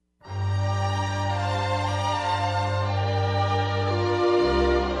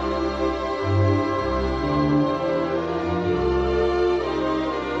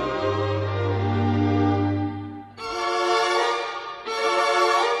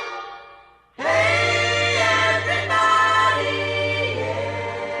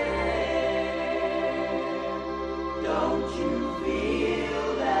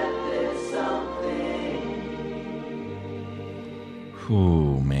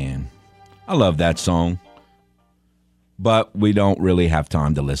 Oh, man. I love that song. But we don't really have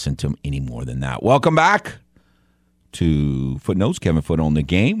time to listen to him any more than that. Welcome back to Footnotes. Kevin Foote on the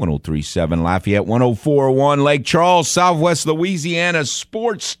Game, 103.7 Lafayette, 104.1 Lake Charles, Southwest Louisiana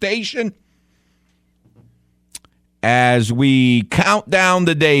sports station. As we count down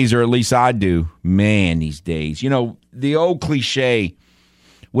the days, or at least I do, man, these days. The old cliche.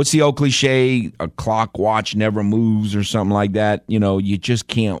 What's the old cliche? A clock watch never moves or something like that. You just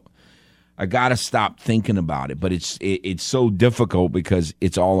can't. I got to stop thinking about it. But it's so difficult because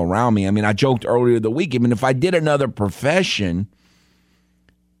it's all around me. I mean, I joked earlier the week. I mean, if I did another profession,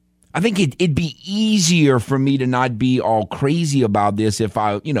 I think it'd be easier for me to not be all crazy about this if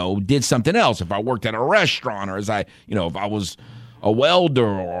I, did something else. If I worked at a restaurant, or if I was a welder,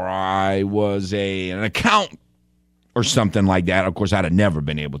 or I was an accountant, or something like that. Of course, I'd have never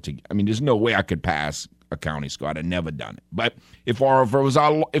been able to. I mean, there's no way I could pass accounting school. I'd have never done it. But if I was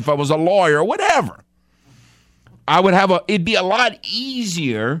a lawyer or whatever, I would have it'd be a lot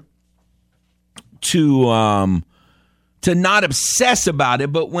easier to not obsess about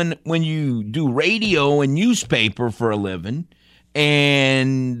it. But when you do radio and newspaper for a living,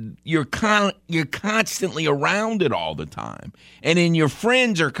 and you're constantly around it all the time, and then your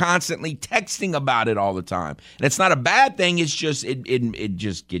friends are constantly texting about it all the time, and it's not a bad thing. It's just it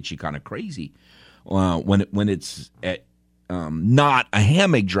just gets you kind of crazy when it's not a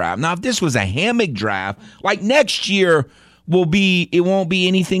hammock draft. Now, if this was a hammock draft, like next year it won't be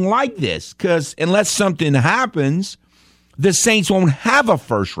anything like this, because unless something happens, the Saints won't have a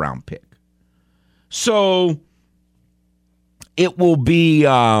first round pick. So it will be,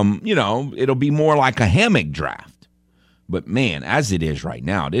 it'll be more like a hammock draft. But man, as it is right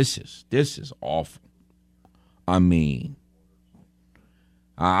now, this is awful. I mean,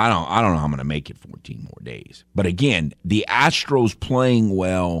 I don't know how I'm going to make it 14 more days. But again, the Astros playing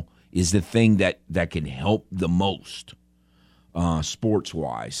well is the thing that can help the most, sports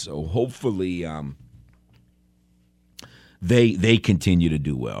wise. So hopefully, they continue to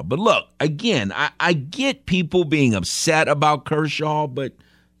do well. But look, again, I get people being upset about Kershaw, but,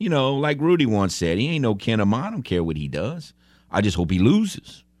 like Rudy once said, he ain't no kin of mine. I don't care what he does. I just hope he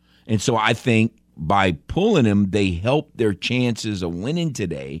loses. And so I think by pulling him, they help their chances of winning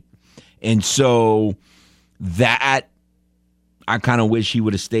today. And so that, I kind of wish he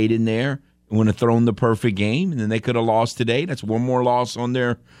would have stayed in there. wouldn't have thrown the perfect game, and then they could have lost today. That's one more loss on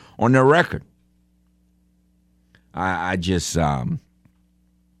their record. I just once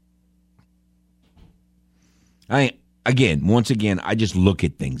again, I just look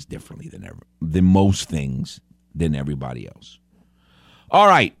at things differently than most things than everybody else. All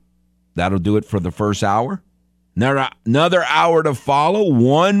right, that'll do it for the first hour. Another hour to follow.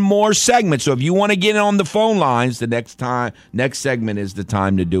 One more segment. So if you want to get on the phone lines, the next segment is the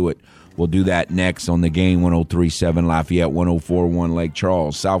time to do it. We'll do that next on the Game. 103.7 Lafayette, 104.1 Lake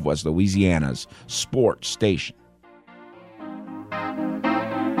Charles, Southwest Louisiana's sports station.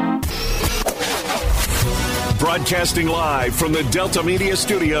 Broadcasting live from the Delta Media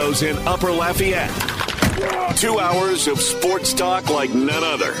Studios in Upper Lafayette. 2 hours of sports talk like none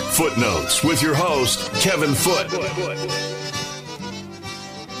other. Footnotes with your host, Kevin Foote.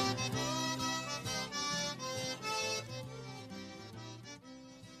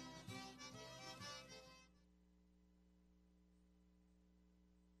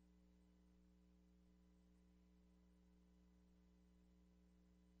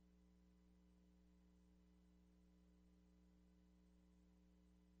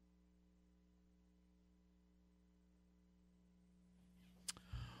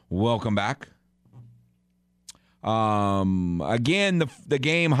 Welcome back. Again, the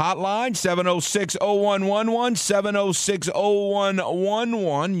game hotline, 706-0111,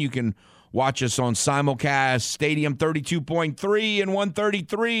 706-0111. You can watch us on simulcast, Stadium 32.3 and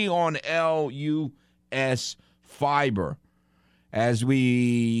 133 on LUS Fiber. As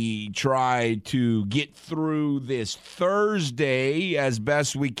we try to get through this Thursday as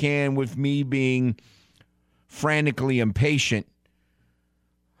best we can, with me being frantically impatient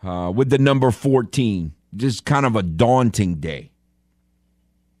with the number 14. Just kind of a daunting day.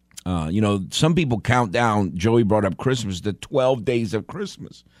 Some people count down, Joey brought up Christmas, the 12 days of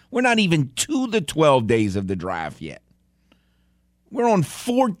Christmas. We're not even to the 12 days of the draft yet. We're on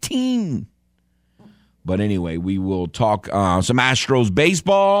 14. But anyway, we will talk some Astros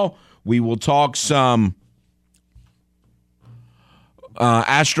baseball. We will talk some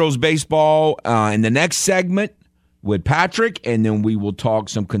Astros baseball in the next segment with Patrick, and then we will talk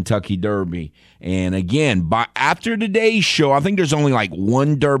some Kentucky Derby. And again, after today's show, I think there's only like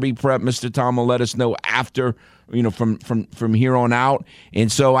one Derby prep. Mr. Tom will let us know after, from here on out.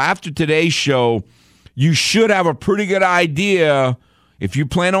 And so after today's show, you should have a pretty good idea, if you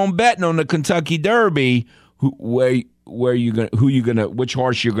plan on betting on the Kentucky Derby, which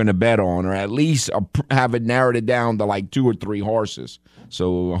horse you're gonna bet on, or at least have it narrowed down to like 2 or 3 horses.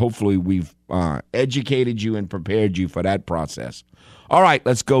 So hopefully we've educated you and prepared you for that process. All right,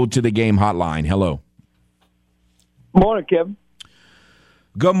 let's go to the game hotline. Hello. Morning, Kevin.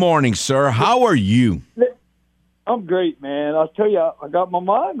 Good morning, sir. How are you? I'm great, man. I'll tell you, I got my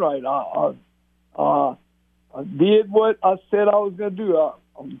mind right. I did what I said I was going to do. I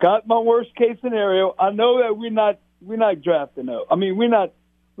got my worst case scenario. I know that we're not drafting up. I mean, we're not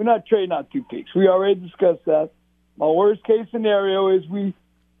trading out 2 picks. We already discussed that. My worst case scenario is we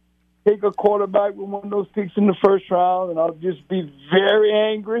take a quarterback with one of those picks in the first round, and I'll just be very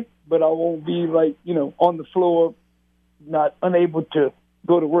angry, but I won't be on the floor, not unable to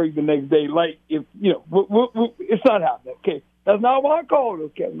go to work the next day. Like, if it's not happening. Okay, that's not why I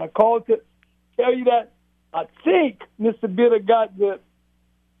called, Kevin. I called to tell you that I think Mr. Bitter got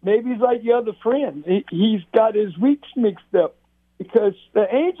maybe he's like your other friend. He's got his weeks mixed up, because the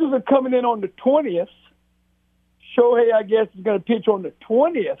Angels are coming in on the 20th. Shohei, I guess, is going to pitch on the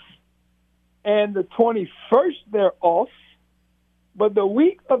 20th, and the 21st they're off. But the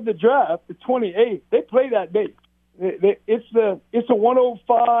week of the draft, the 28th, they play that day. It's a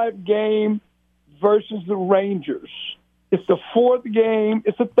 105 game versus the Rangers. It's the 4th game.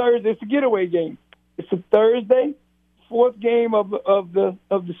 It's a Thursday. It's a getaway game. It's a Thursday, 4th game of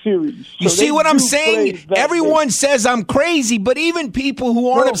the series. You see what I'm saying? Everyone says I'm crazy, but even people who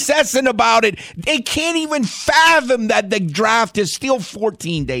aren't obsessing about it, they can't even fathom that the draft is still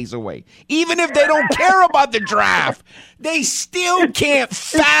 14 days away. Even if they don't care about the draft, they still can't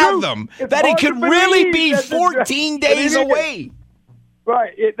fathom that it could really be 14 days away.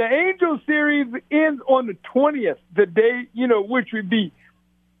 Right. The Angels series ends on the 20th, the day,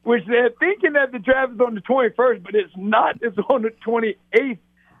 which they're thinking that the draft is on the 21st, but it's not. It's on the 28th.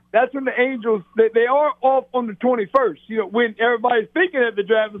 That's when the Angels, they are off on the 21st, when everybody's thinking that the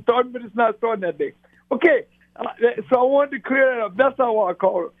draft is starting, but it's not starting that day. Okay, so I wanted to clear that up. That's not why I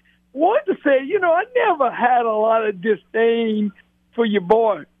called it. I wanted to say, I never had a lot of disdain for your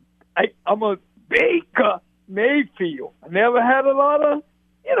boy. I'm a Baker Mayfield. I never had a lot of,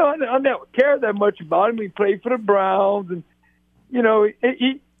 I never cared that much about him. He played for the Browns, and,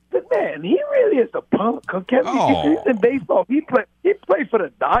 But man, he really is a punk. Okay, he's in baseball. He played for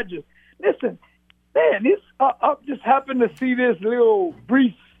the Dodgers. Listen, man, I just happened to see this little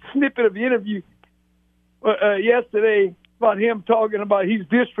brief snippet of the interview yesterday about him talking about he's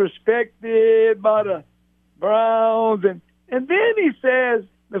disrespected by the Browns, and then he says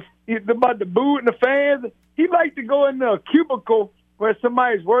about the boo and the fans. He liked to go in a cubicle where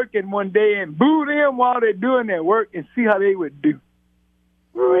somebody's working one day and boo them while they're doing their work and see how they would do.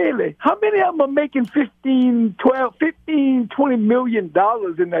 Really? How many of them are making $20 million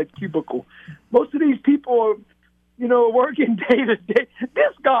in that cubicle? Most of these people are, working day to day.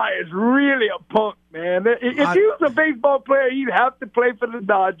 This guy is really a punk, man. If he was a baseball player, he'd have to play for the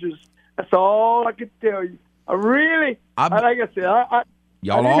Dodgers. That's all I can tell you. Like I said,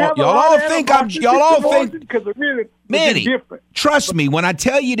 y'all all think because it really Manny, different. Trust me when I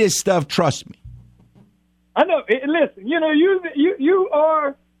tell you this stuff. Trust me. I know. Listen, you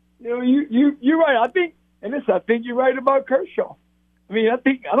are, you're right. I think you're right about Kershaw. I mean, I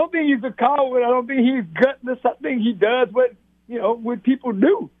don't think he's a coward. I don't think he's gutless. I think he does what people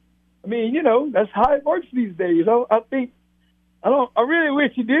do. I mean, that's how it works these days. I really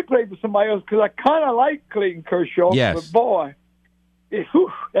wish he did play for somebody else because I kind of like Clayton Kershaw. Yes. But boy,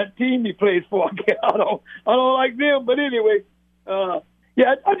 that team he plays for, I don't like them. But anyway, I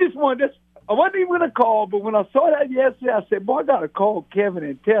just wanted this. I wasn't even going to call, but when I saw that yesterday, I said, boy, I got to call Kevin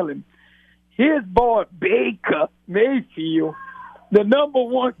and tell him his boy Baker Mayfield, the number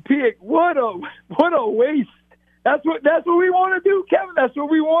one pick. What a waste. That's what we want to do, Kevin. That's what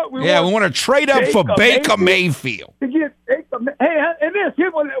we want. We want to trade up for Baker Mayfield. To get Baker. Hey, and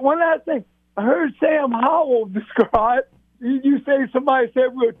here's one last thing. I heard Sam Howell described. You say somebody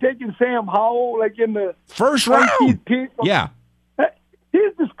said we were taking Sam Howell like in the first round. Yeah.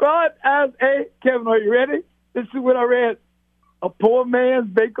 He's described as Kevin, are you ready? This is what I read. A poor man's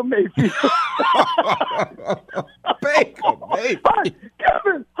Baker Mayfield. Baker Mayfield.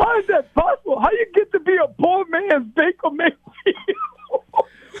 Kevin, how is that possible? How you get to be a poor man's Baker Mayfield?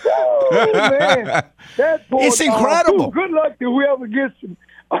 Oh, man. It's incredible. Good luck to whoever gets him.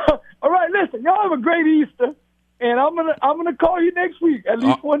 All right, listen, y'all have a great Easter, and I'm gonna call you next week, at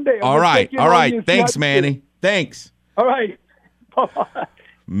least one day. All right. Thanks, Manny. Thanks. All right.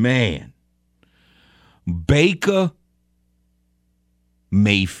 Man, Baker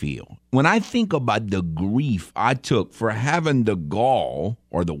Mayfield. When I think about the grief I took for having the gall,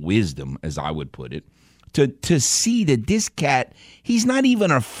 or the wisdom, as I would put it, to see that this cat, he's not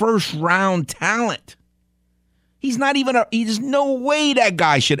even a first-round talent. There's no way that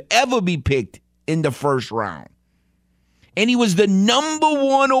guy should ever be picked in the first round. And he was the number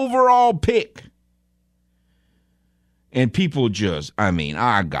one overall pick. And people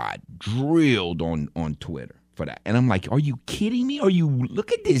I got drilled on Twitter for that. And I'm like, are you kidding me?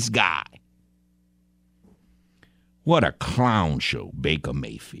 Look at this guy. What a clown show Baker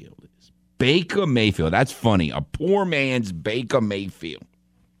Mayfield is. Baker Mayfield, that's funny. A poor man's Baker Mayfield.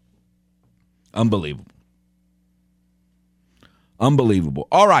 Unbelievable.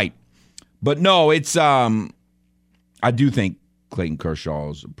 All right. But no, it's I do think Clayton Kershaw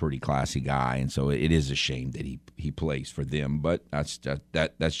is a pretty classy guy, and so it is a shame that he plays for them. But that's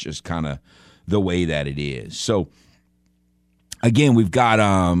just kind of the way that it is. So again, we've got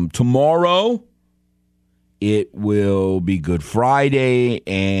tomorrow. It will be Good Friday,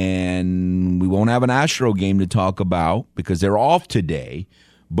 and we won't have an Astro game to talk about because they're off today.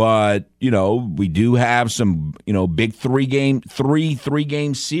 But we do have some big three-game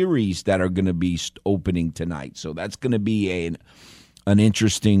series that are going to be opening tonight. So that's going to be an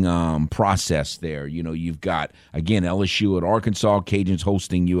interesting process there. You've got, again, LSU at Arkansas, Cajuns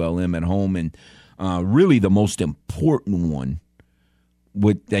hosting ULM at home, and really the most important one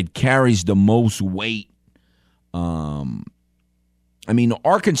that carries the most weight. The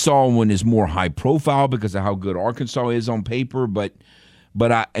Arkansas one is more high profile because of how good Arkansas is on paper, but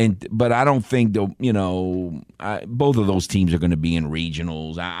I don't think both of those teams are going to be in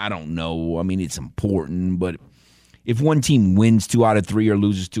regionals. I don't know. I mean, it's important, but if one team wins 2 out of 3 or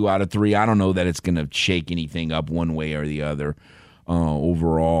loses 2 out of 3, I don't know that it's going to shake anything up one way or the other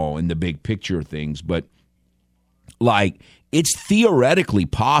overall in the big picture of things. But it's theoretically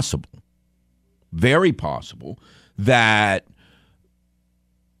possible, very possible, that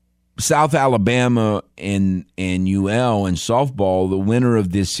South Alabama and UL in softball, the winner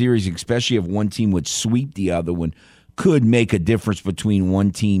of this series, especially if one team would sweep the other one, could make a difference between one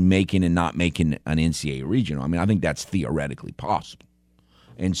team making and not making an NCAA regional. I mean, I think that's theoretically possible.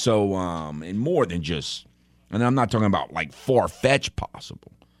 And so, and more than just, and I'm not talking about far-fetched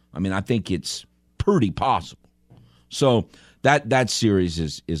possible. I mean, I think it's pretty possible. So that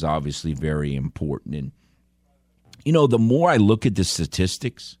series is obviously very important. And, the more I look at the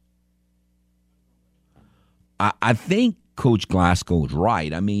statistics, I think Coach Glasgow is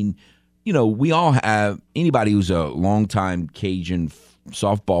right. I mean, we all have – anybody who's a longtime Cajun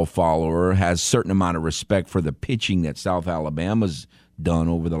softball follower has a certain amount of respect for the pitching that South Alabama's done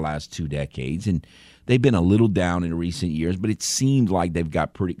over the last 2 decades. And they've been a little down in recent years, but it seems like they've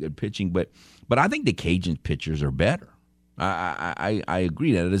got pretty good pitching. But I think the Cajun pitchers are better. I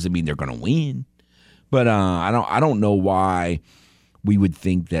agree. That doesn't mean they're going to win. But I don't know why we would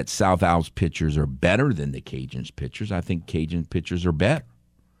think that South Al's pitchers are better than the Cajuns' pitchers. I think Cajun pitchers are better.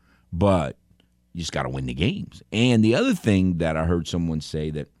 But you just got to win the games. And the other thing that I heard someone say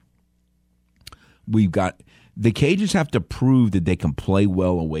that we've got – the Cajuns have to prove that they can play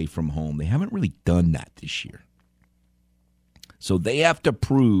well away from home. They haven't really done that this year. So they have to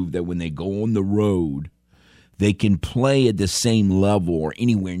prove that when they go on the road, they can play at the same level or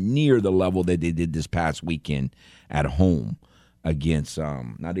anywhere near the level that they did this past weekend at home against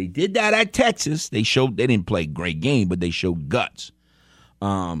now they did that at Texas. They didn't play a great game, but they showed guts.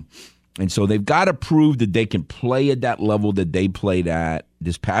 And so they've got to prove that they can play at that level that they played at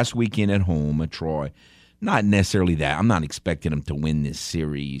this past weekend at home at Troy. Not necessarily that. I'm not expecting them to win this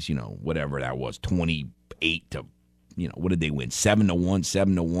series, whatever that was, 28 to, what did they win? 7-1,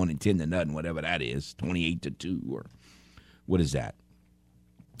 7-1, and 10-0, whatever that is, 28-2, or what is that?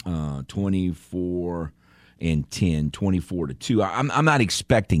 24 and 10, 24-2. I'm not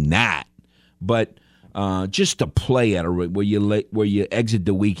expecting that, but just to play at a where you exit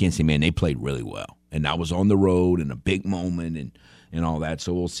the weekend and say, man, they played really well, and I was on the road in a big moment and all that.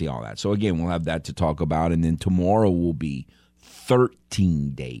 So we'll see all that. So again, we'll have that to talk about, and then tomorrow will be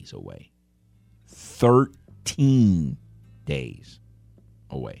 13 days away. 13 days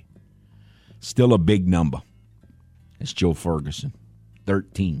away. Still a big number. It's Joe Ferguson.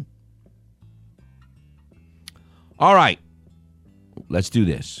 13. All right. Let's do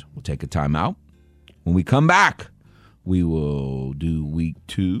this. We'll take a timeout. When we come back, we will do week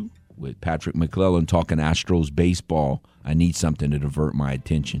 2 with Patrick McClellan talking Astros baseball. I need something to divert my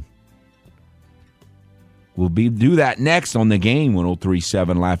attention. We'll do that next on The Game,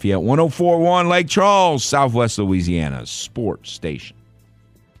 103.7 Lafayette, 104.1 Lake Charles, Southwest Louisiana's sports station.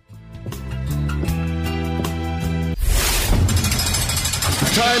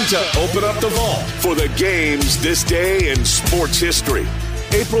 Time to open up the vault for the games this day in sports history.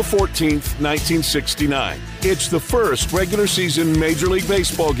 April 14th, 1969. It's the first regular season Major League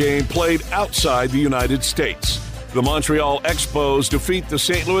Baseball game played outside the United States. The Montreal Expos defeat the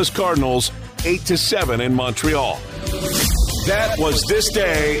St. Louis Cardinals 8-7 in Montreal. That was this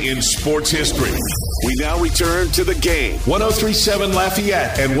day in sports history. We now return to The Game. 103.7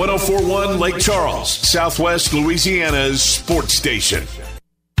 Lafayette and 104.1 Lake Charles, Southwest Louisiana's sports station.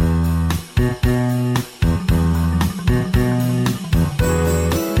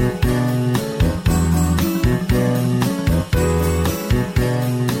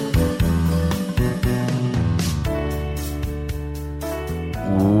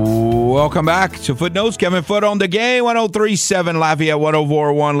 Welcome back to Footnotes. Kevin Foote on The Game, 103.7 Lafayette,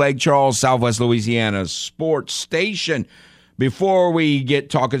 104.1 Lake Charles, Southwest Louisiana's sports station. Before we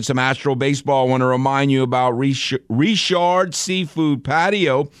get talking some Astro baseball, I want to remind you about Richard Seafood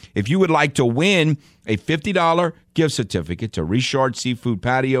Patio. If you would like to win a $50 gift certificate to Richard Seafood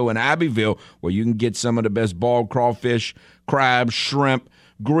Patio in Abbeville, where you can get some of the best bald crawfish, crab, shrimp,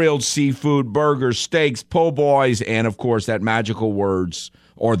 grilled seafood, burgers, steaks, po' boys, and, of course, those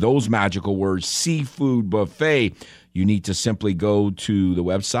magical words, seafood buffet. You need to simply go to the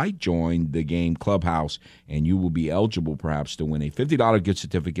website, join the Game Clubhouse, and you will be eligible perhaps to win a $50 gift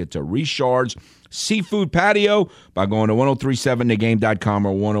certificate to Richard's Seafood Patio by going to 1037thegame.com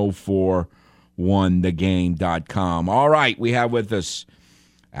or 1041thegame.com. All right, we have with us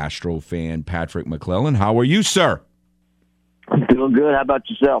Astro fan Patrick McClellan. How are you, sir? I'm doing good. How about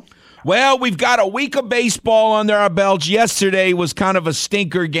yourself? Well, we've got a week of baseball under our belts. Yesterday was kind of a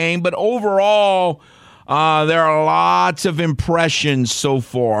stinker game, but overall, there are lots of impressions so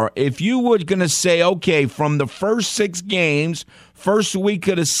far. If you were going to say, okay, from the first 6 games, first week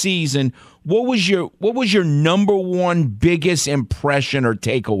of the season, what was your number one biggest impression or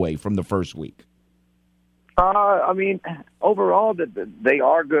takeaway from the first week? I mean, overall, they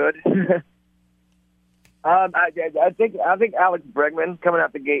are good. I think Alex Bregman coming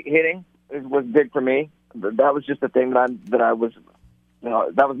out the gate hitting was big for me. That was just the thing that I was,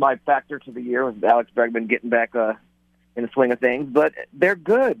 that was my factor to the year, was Alex Bregman getting back in the swing of things. But they're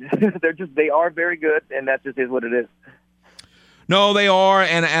good. They are very good, and that just is what it is. No, they are,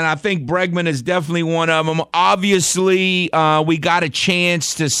 and I think Bregman is definitely one of them. Obviously, we got a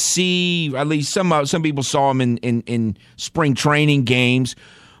chance to see, at least some people saw him in spring training games,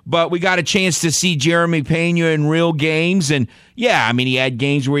 but we got a chance to see Jeremy Pena in real games. And, yeah, I mean, he had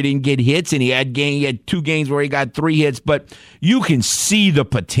games where he didn't get hits, and he had 2 games where he got 3 hits, but you can see the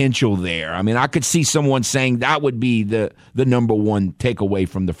potential there. I mean, I could see someone saying that would be the number one takeaway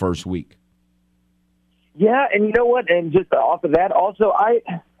from the first week. Yeah, and you know what? And just off of that, also, I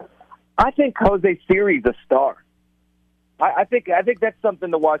think Jose Siri's a star. I think that's something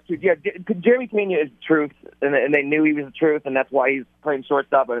to watch too. Yeah, Jeremy Pena is the truth, and they knew he was the truth, and that's why he's playing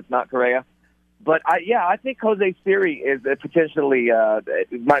shortstop, but it's not Correa. But I think Jose Siri is potentially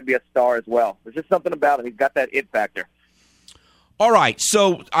might be a star as well. There's just something about him. He's got that it factor. All right,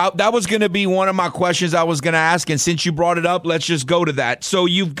 so that was going to be one of my questions I was going to ask, and since you brought it up, let's just go to that. So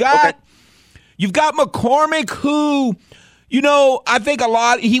you've got McCormick, who, you know, I think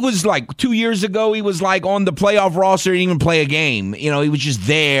he was like 2 years ago, he was like on the playoff roster, didn't even play a game. You know, he was just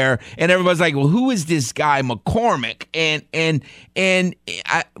there, and everybody's like, well, who is this guy, McCormick?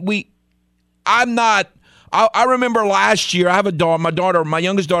 I remember last year, I have a daughter, my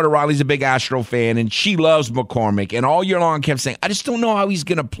youngest daughter, Riley's a big Astro fan, and she loves McCormick. And all year long, I kept saying, I just don't know how he's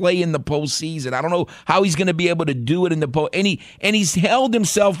going to play in the postseason. I don't know how he's going to be able to do it in the post. And he's held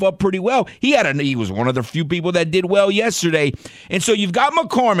himself up pretty well. He was one of the few people that did well yesterday. And so you've got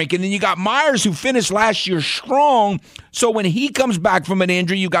McCormick, and then you got Myers, who finished last year strong. So when he comes back from an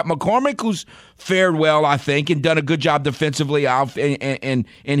injury, you got McCormick, who's fared well, I think, and done a good job defensively out and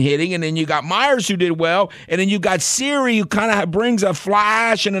hitting. And then you got Myers, who did well. And then you got Siri, who kind of brings a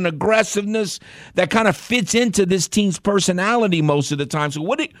flash and an aggressiveness that kind of fits into this team's personality most of the time. So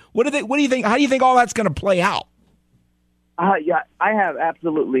what do you think? How do you think all that's going to play out? Yeah, I have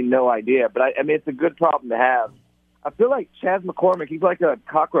absolutely no idea, but I mean, it's a good problem to have. I feel like Chas McCormick, he's like a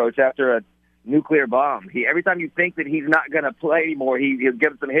cockroach after a nuclear bomb. Every time you think that he's not going to play anymore, he'll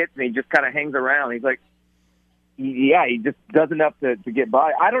give some hits and he just kind of hangs around. He's like, he just does enough to get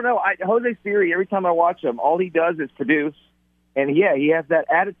by. I don't know. Jose Siri, every time I watch him, all he does is produce. And, he has that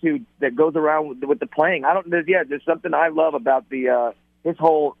attitude that goes around with the playing. There's something I love about his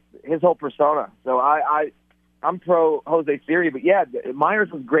whole persona. So I'm pro Jose Siri. But,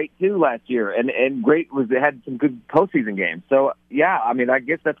 Myers was great, too, last year. And had some good postseason games. So, I mean, I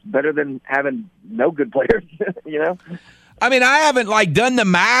guess that's better than having no good players, you know? I mean, I haven't done the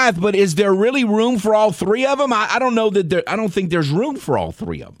math, but is there really room for all 3 of them? I don't know that I don't think there's room for all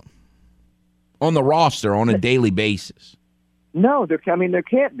 3 of them on the roster on a daily basis. No, there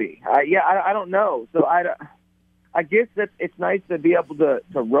can't be. I don't know. So I guess that it's nice to be able to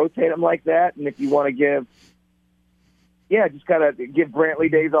rotate them like that. And if you want to give, just kind of give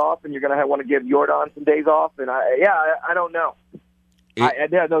Brantley days off, and you're going to want to give Jordan some days off. And I don't know.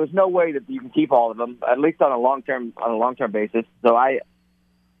 There's no way that you can keep all of them, at least on a long term basis. So I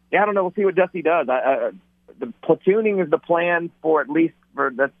don't know. We'll see what Dusty does. The platooning is the plan for at least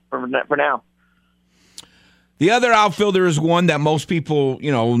for now. The other outfielder is one that most people,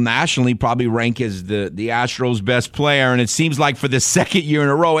 nationally probably rank as the Astros' best player, and it seems like for the second year in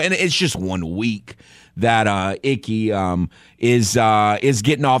a row, and it's just 1 week that Icky is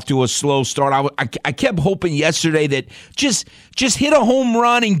getting off to a slow start. I kept hoping yesterday that just hit a home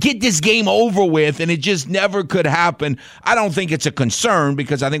run and get this game over with, and it just never could happen. I don't think it's a concern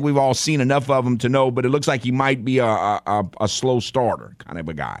because I think we've all seen enough of him to know, but it looks like he might be a slow starter kind of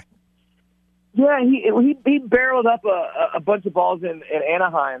a guy. Yeah, he barreled up a bunch of balls in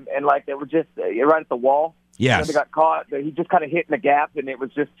Anaheim, and they were just right at the wall. Yes. They got caught. He just kind of hit in the gap, and it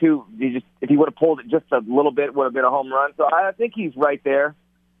was just if he would have pulled it just a little bit, it would have been a home run. So I think he's right there.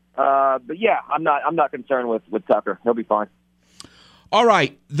 But I'm not concerned with Tucker. He'll be fine. All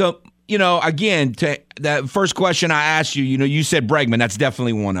right. Again, to that first question I asked you, you said Bregman. That's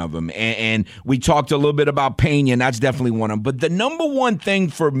definitely one of them. And we talked a little bit about Pena, and that's definitely one of them. But the number one thing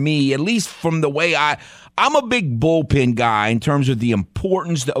for me, at least from the way I'm a big bullpen guy in terms of the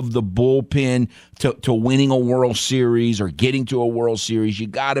importance of the bullpen to winning a World Series or getting to a World Series. You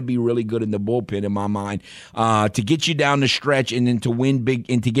got to be really good in the bullpen, in my mind, to get you down the stretch and then to win big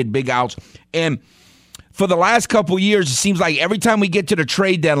and to get big outs. And for the last couple of years, it seems like every time we get to the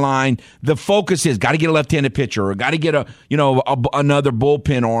trade deadline, the focus is got to get a left-handed pitcher or got to get another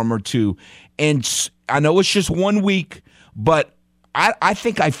bullpen arm or two. And I know it's just 1 week, but I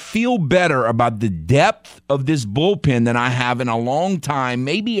think I feel better about the depth of this bullpen than I have in a long time,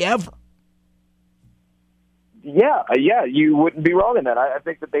 maybe ever. Yeah, you wouldn't be wrong in that. I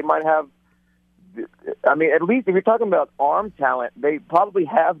think that they might have. I mean, at least if you're talking about arm talent, they probably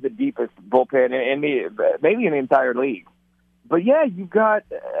have the deepest bullpen maybe in the entire league. But yeah, you've got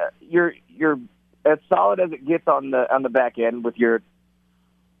you're as solid as it gets on the back end with Stanek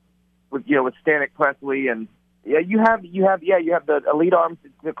Presley, and you have the elite arms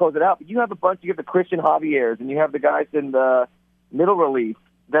to close it out. But you have the Christian Javier's, and you have the guys in the middle relief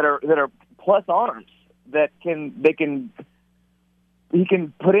that are plus arms that he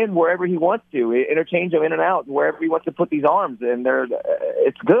can put in wherever he wants to, interchange them in and out wherever he wants to put these arms, and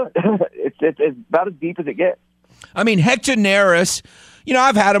it's good. it's about as deep as it gets. I mean, Hector Neris,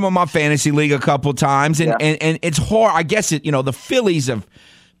 I've had him on my fantasy league a couple times, and it's hard. I guess the Phillies have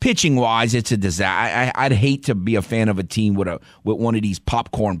pitching wise, it's a disaster. I'd hate to be a fan of a team with one of these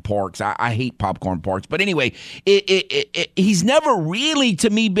popcorn parks. I hate popcorn parks. But anyway, he's never really, to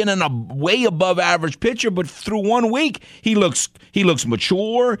me, been a way above average pitcher. But through 1 week, he looks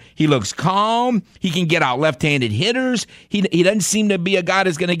mature. He looks calm. He can get out left-handed hitters. He doesn't seem to be a guy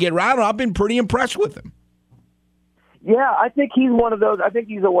that's going to get rattled. I've been pretty impressed with him. Yeah, I think he's one of those. I think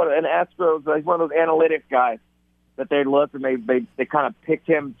he's an Astros. He's one of those analytic guys that they looked and they kind of picked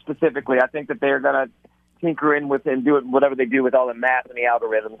him specifically. I think that they're going to tinker in with and do it whatever they do with all the math and the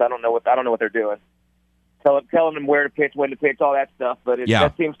algorithms. I don't know what they're doing. Telling them where to pitch, when to pitch, all that stuff. But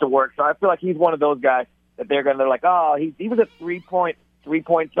that seems to work. So I feel like he's one of those guys that they're like, oh, he was a 3 point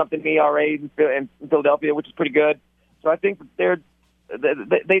something ERA in Philadelphia, which is pretty good. So I think that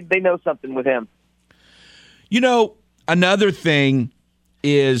they know something with him. Another thing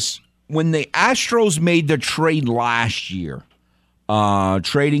is, when the Astros made the trade last year,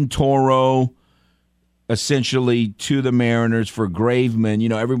 trading Toro essentially to the Mariners for Graveman,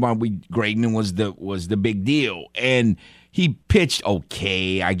 Graveman was the big deal, and he pitched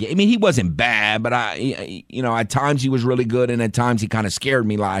okay. I mean, he wasn't bad, but at times he was really good, and at times he kind of scared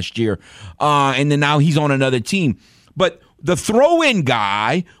me last year. And then now he's on another team, but the throw-in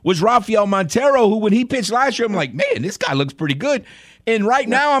guy was Rafael Montero, who when he pitched last year, I'm like, man, this guy looks pretty good. And right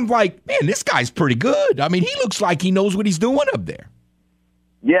now I'm like, man, this guy's pretty good. I mean, he looks like he knows what he's doing up there.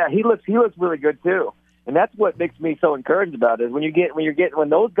 Yeah, he looks really good too. And that's what makes me so encouraged about it, is when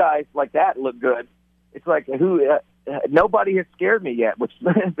those guys like that look good, it's like nobody has scared me yet, which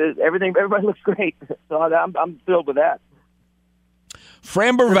everybody looks great. So I'm thrilled with that.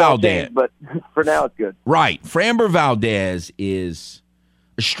 Framber Valdez. But for now, it's good. Right. Framber Valdez is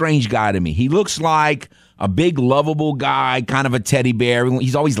a strange guy to me. He looks like a big, lovable guy, kind of a teddy bear.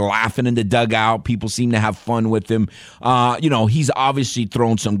 He's always laughing in the dugout. People seem to have fun with him. He's obviously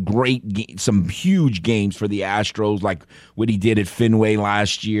thrown some huge games for the Astros, like what he did at Fenway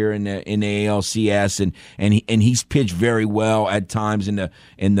last year in the ALCS, and he's pitched very well at times in the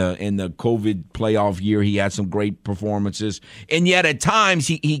COVID playoff year. He had some great performances, and yet at times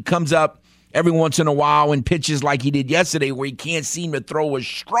he comes up every once in a while and pitches like he did yesterday, where he can't seem to throw a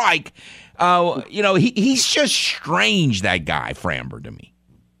strike. He's just strange, that guy, Framber, to me.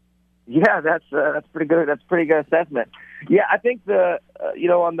 Yeah, that's pretty good. That's a pretty good assessment. Yeah, I think the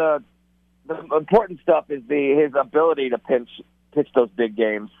important stuff is his ability to pitch those big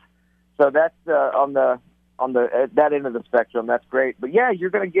games. So that's on the that end of the spectrum. That's great. But yeah, he's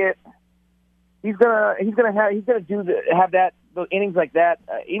gonna have those innings like that.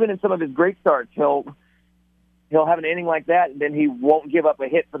 Even in some of his great starts, he'll have an inning like that, and then he won't give up a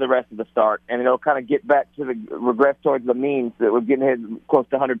hit for the rest of the start, and it'll kind of get back to regress towards the means that was getting hit close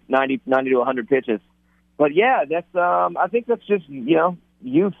to 90 to 100 pitches. But yeah, that's I think that's just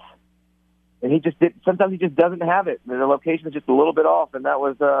youth, and sometimes he just doesn't have it. The location is just a little bit off, and that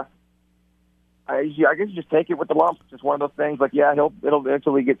was I guess you just take it with the lumps. It's just one of those things. Like, yeah, it'll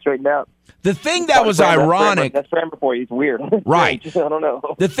eventually get straighted out. The thing that was ironic. That's Framber for you. It's weird. Right. I don't know.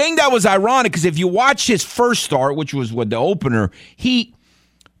 The thing that was ironic, because if you watch his first start, which was with the opener,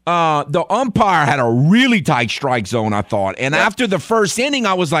 the umpire had a really tight strike zone, I thought. And after the first inning,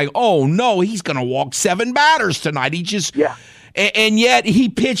 I was like, oh, no, he's going to walk 7 batters tonight. And yet he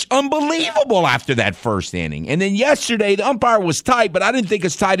pitched unbelievable after that first inning. And then yesterday, the umpire was tight, but I didn't think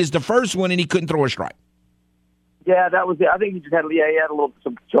as tight as the first one, and he couldn't throw a strike. Yeah, that was it. I think he just had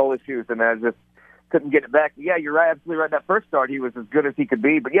some control issues, and I just couldn't get it back. Yeah, you're right, absolutely right. That first start, he was as good as he could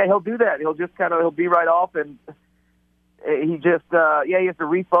be. But yeah, he'll do that. He'll be right off, and he just he has to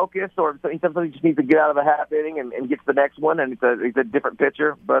refocus, or sometimes he just needs to get out of a half inning and get to the next one, and he's a different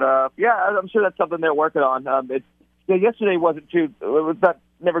pitcher. But I'm sure that's something they're working on. Yesterday wasn't it was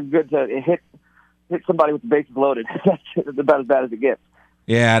never good to hit somebody with the bases loaded. That's about as bad as it gets.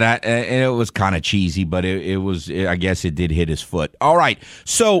 Yeah, and it was kind of cheesy, but it was. I guess it did hit his foot. All right,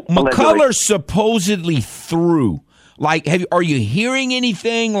 so McCullers supposedly threw. Like, are you hearing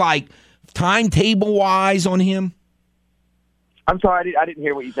anything like timetable wise on him? I'm sorry, I didn't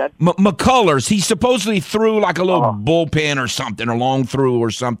hear what you said. McCullers, he supposedly threw like a little bullpen or something, or long through or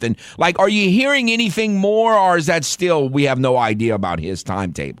something. Like, are you hearing anything more, or is that still we have no idea about his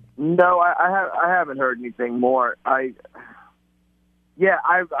timetable? No, I haven't heard anything more. I'm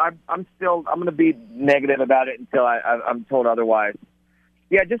going to be negative about it until I'm told otherwise.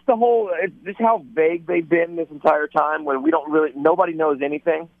 Yeah, just just how vague they've been this entire time, where nobody knows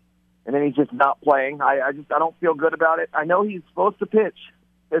anything, and then he's just not playing. I don't feel good about it. I know he's supposed to pitch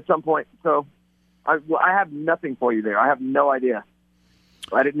at some point, so I have nothing for you there. I have no idea.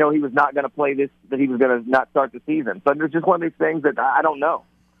 I didn't know he was not going to play this, that he was going to not start the season. So it's just one of these things that I don't know.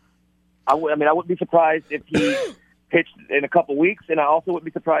 I wouldn't be surprised if he pitched in a couple weeks, and I also wouldn't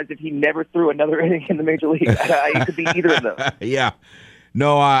be surprised if he never threw another inning in the major league. It could be either of those. Yeah.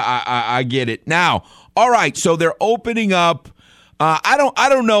 No, I get it. Now, all right, so they're opening up. I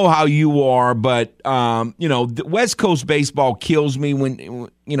don't know how you are, but the West Coast baseball kills me when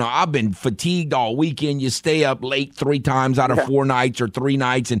I've been fatigued all weekend. You stay up late 3 times out of 4 nights or 3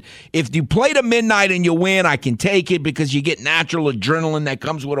 nights, and if you play to midnight and you win, I can take it because you get natural adrenaline that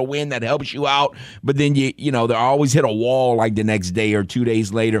comes with a win that helps you out. But then they always hit a wall like the next day or 2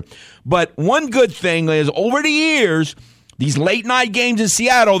 days later. But one good thing is over the years, these late night games in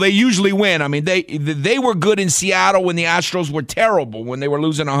Seattle, they usually win. I mean, they were good in Seattle when the Astros were terrible. When they were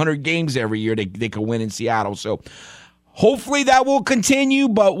losing 100 games every year, they could win in Seattle. So hopefully that will continue,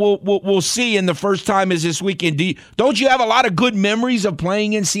 but we'll see. And the first time is this weekend. Don't you have a lot of good memories of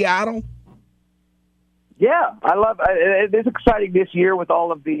playing in Seattle? Yeah, I love it. It's exciting this year with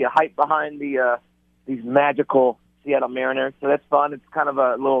all of the hype behind these magical Seattle Mariners. So that's fun. It's kind of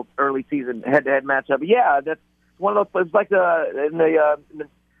a little early season head-to-head matchup. But yeah, that's one of those. It's like in the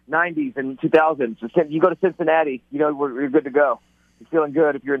 90s and 2000s. You go to Cincinnati, you're good to go. You're feeling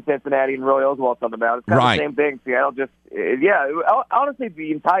good if you're in Cincinnati and Roy Oswalt's on the mound. It's kind of the same thing. Seattle honestly,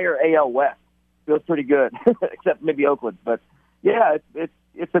 the entire AL West feels pretty good, except maybe Oakland. But yeah, it's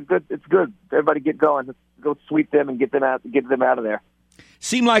good. Everybody get going. Let's go sweep them and get them out of there.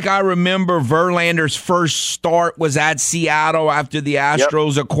 Seemed like I remember Verlander's first start was at Seattle after the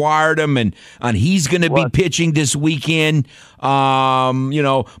Astros acquired him, and he's going to be pitching this weekend.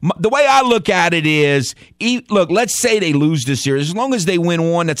 The way I look at it is, let's say they lose this series. As long as they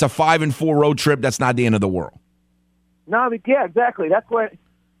win one, that's a 5-4 road trip. That's not the end of the world. No, yeah, exactly. That's what.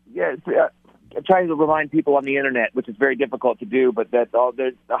 Yeah, I'm trying to remind people on the internet, which is very difficult to do, but that's all.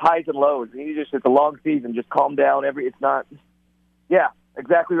 There's the highs and lows. It's a long season. Just calm down. It's not. Yeah.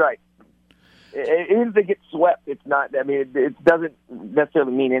 Exactly right. Even if they get swept, it's not. I mean, it doesn't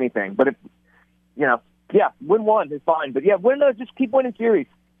necessarily mean anything. But win one is fine. But just keep winning series.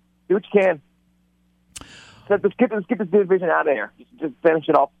 Do what you can. So let's get this division out of here. Just finish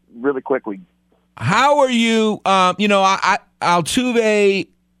it off really quickly. How are you? Altuve.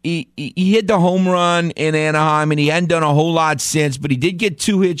 He hit the home run in Anaheim, and he hadn't done a whole lot since. But he did get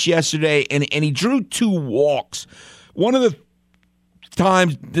 2 hits yesterday, and he drew 2 walks. One of the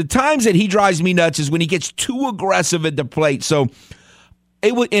times that he drives me nuts is when he gets too aggressive at the plate. So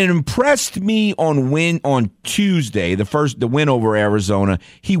it impressed me on Tuesday, the win over Arizona.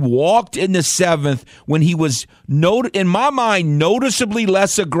 He walked in the 7th when he was, in my mind, noticeably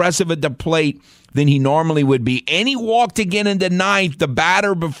less aggressive at the plate than he normally would be. And he walked again in the 9th, the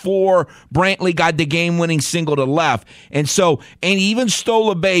batter before Brantley got the game-winning single to left. And he even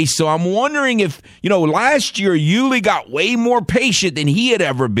stole a base. So I'm wondering if, last year, Yuli got way more patient than he had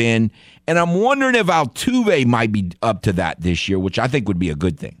ever been. And I'm wondering if Altuve might be up to that this year, which I think would be a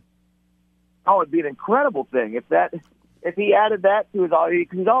good thing. Oh, it'd be an incredible thing if he added that to because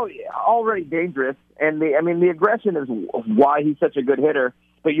he's already dangerous. And the aggression is why he's such a good hitter.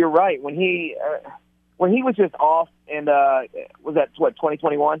 But you're right. When he was just off, and was that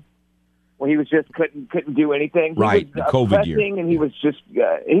 2021? When he was just couldn't do anything. Right, he was the COVID year, and he was just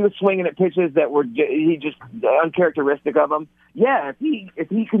he was swinging at pitches that were uncharacteristic of him. Yeah, if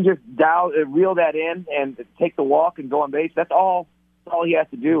he can just reel that in and take the walk and go on base, that's all he has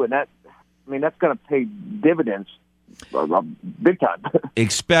to do, and that's going to pay dividends big time.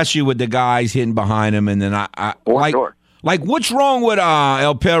 Especially with the guys hitting behind him, and then Sure. Like, what's wrong with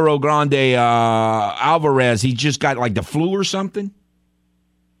El Perro Grande Alvarez? He just got, the flu or something?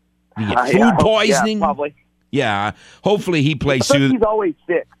 Food poisoning? Yeah, probably. Yeah. Hopefully he plays soon. He's always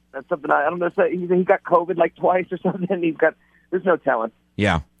sick. That's something I don't know. He got COVID, twice or something. There's no telling.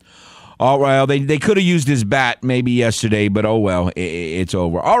 Yeah. All right. They could have used his bat maybe yesterday, but oh well, it's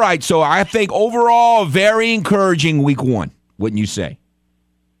over. All right. So I think overall, very encouraging week 1, wouldn't you say?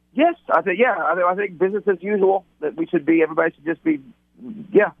 Yes, I think business as usual. That everybody should just be.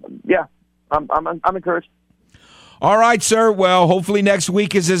 Yeah. I'm encouraged. All right, sir. Well, hopefully next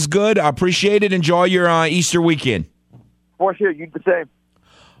week is as good. I appreciate it. Enjoy your Easter weekend. For sure, you the same.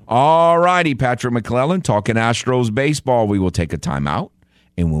 All righty, Patrick McClellan talking Astros baseball. We will take a timeout,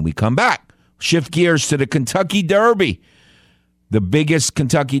 and when we come back, shift gears to the Kentucky Derby. The biggest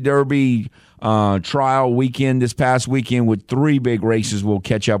Kentucky Derby trial weekend this past weekend with 3 big races. We'll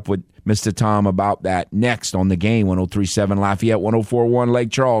catch up with Mr. Tom about that next on The Game, 103.7 Lafayette, 104.1 Lake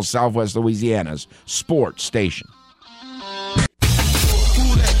Charles, Southwest Louisiana's sports station.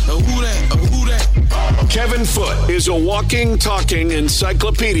 Kevin Foote is a walking, talking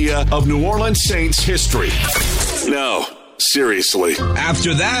encyclopedia of New Orleans Saints history. No, seriously.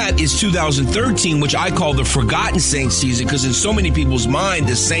 After that is 2013, which I call the Forgotten Saints season, because in so many people's mind,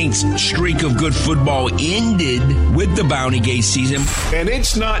 the Saints' streak of good football ended with the Bounty Gate season. And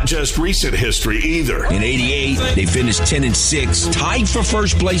it's not just recent history either. In 88, they finished 10-6, tied for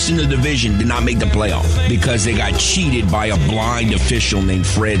first place in the division, did not make the playoff because they got cheated by a blind official named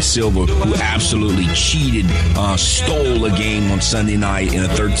Fred Silver, who absolutely cheated, stole a game on Sunday night in a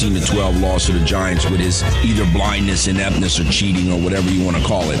 13-12 loss to the Giants with his either blindness, ineptness, or cheating, or whatever you want to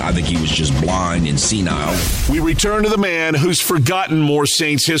call it. I think he was just blind and senile. We return to the man who's forgotten more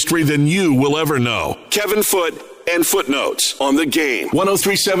Saints history than you will ever know. Kevin Foote and Footnotes on The Game.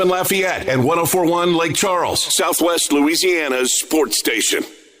 103.7 Lafayette and 104.1 Lake Charles, Southwest Louisiana's sports station.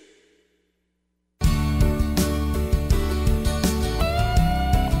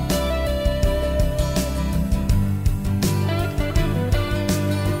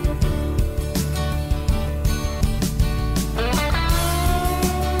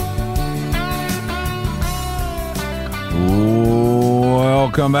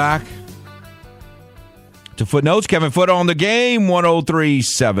 Welcome back to Footnotes. Kevin Foote on The Game,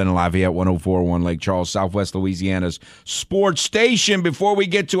 103.7 Lafayette, 104.1 Lake Charles, Southwest Louisiana's sports station. Before we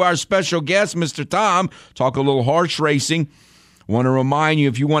get to our special guest, Mr. Tom, talk a little horse racing. Want to remind you,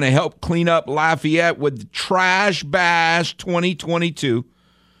 if you want to help clean up Lafayette with Trash Bash 2022,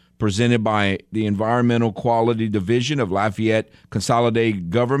 presented by the Environmental Quality Division of Lafayette Consolidated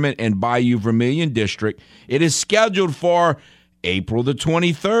Government and Bayou Vermilion District, it is scheduled for April the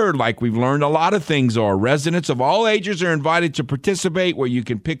 23rd. Like we've learned, a lot of things are. Residents of all ages are invited to participate, where you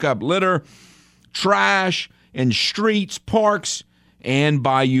can pick up litter, trash, in streets, parks, and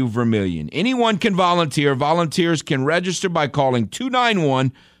Bayou Vermilion. Anyone can volunteer. Volunteers can register by calling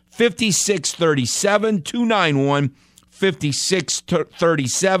 291-5637,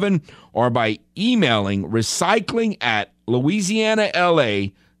 291-5637, or by emailing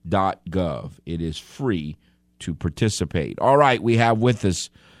recycling@louisianala.gov. It is free to participate. All right, we have with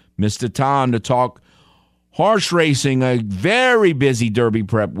us Mr. Tom to talk horse racing. A very busy Derby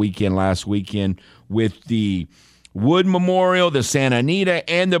prep weekend last weekend with the Wood Memorial, the Santa Anita,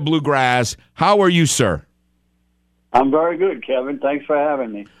 and the Bluegrass. How are you, sir? I'm very good, Kevin. Thanks for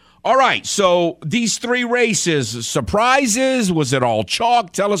having me. All right, so these 3 races, surprises? Was it all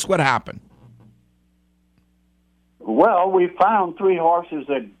chalk? Tell us what happened. Well, we found 3 horses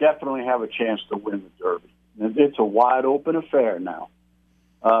that definitely have a chance to win the Derby. It's a wide-open affair now.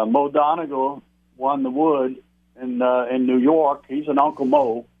 Mo Donegal won the Wood in New York. He's an Uncle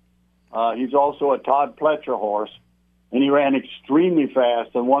Mo. He's also a Todd Pletcher horse, and he ran extremely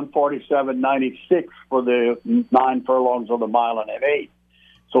fast and 147.96 for the 9 furlongs of the mile and an 8.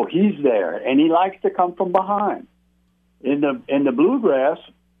 So he's there, and he likes to come from behind. In the Bluegrass,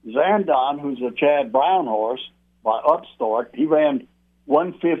 Zandon, who's a Chad Brown horse by Upstart, he ran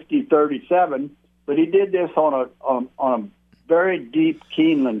 150.37. But he did this on a very deep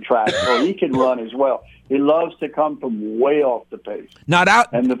Keeneland track, so he can run as well. He loves to come from way off the pace. Now,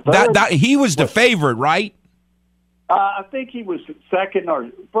 he was the favorite, right? I think he was second or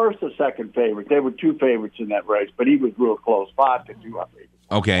first or second favorite. There were 2 favorites in that race, but he was real close, 5-2, I think.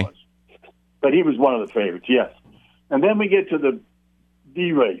 Okay. But he was one of the favorites, yes. And then we get to the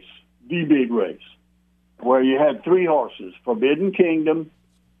D race, the big race, where you had 3 horses, Forbidden Kingdom,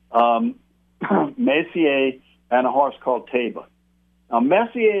 Messier, and a horse called Taba. Now,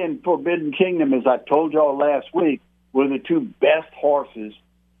 Messier and Forbidden Kingdom, as I told y'all last week, were the 2 best horses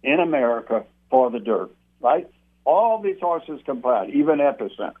in America for the Derby, right? All these horses compete, even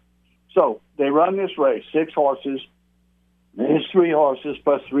Epicenter. So they run this race, 6 horses. There's 3 horses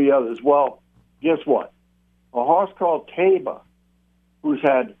plus 3 others. Well, guess what? A horse called Taba, who's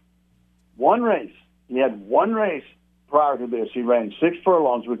had 1 race. He had 1 race prior to this. He ran 6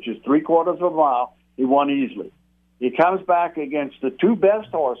 furlongs, which is 3/4 of a mile. He won easily. He comes back against the 2 best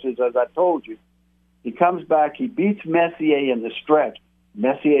horses, as I told you. He comes back. He beats Messier in the stretch.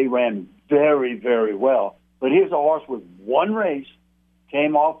 Messier ran very, very well. But here's a horse with 1 race,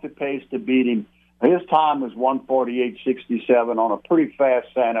 came off the pace to beat him. His time was 1:48.67 on a pretty fast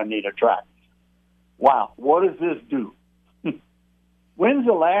Santa Anita track. Wow, what does this do? When's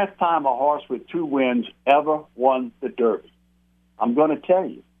the last time a horse with 2 wins ever won the Derby? I'm going to tell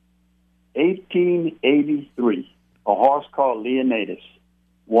you. 1883, a horse called Leonidas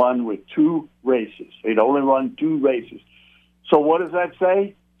won with 2 races. He'd only run 2 races. So what does that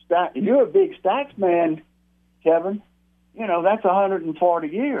say? You're a big Stacks man, Kevin. You know, that's 140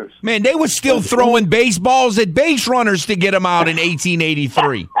 years. Man, they were still throwing baseballs at base runners to get them out in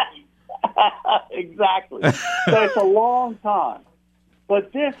 1883. Exactly. So it's a long time.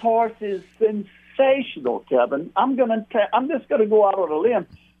 But this horse is sensational, Kevin. I'm just going to go out on a limb.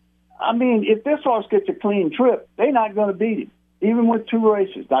 I mean, if this horse gets a clean trip, they're not going to beat him, even with 2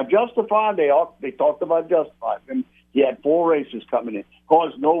 races. Now, Justified, they talked about Justified, and he had 4 races coming in. Of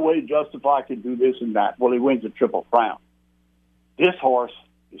course, no way Justified can do this and that. Well, he wins a Triple Crown. This horse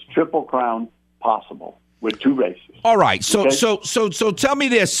is Triple Crown possible with 2 races. All right, so Okay? so tell me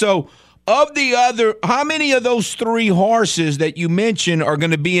this. So, of the other, how many of those 3 horses that you mentioned are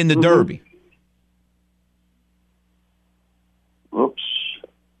going to be in the Derby? Oops.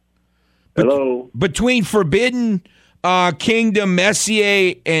 Hello. Between Forbidden Kingdom,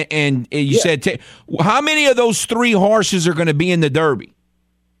 Messier, and you said, how many of those 3 horses are going to be in the Derby?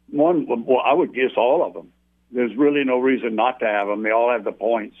 Well, I would guess all of them. There's really no reason not to have them. They all have the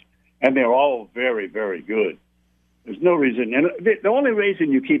points, and they're all very, very good. There's no reason. And the only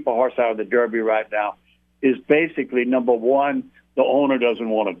reason you keep a horse out of the Derby right now is basically, number one, the owner doesn't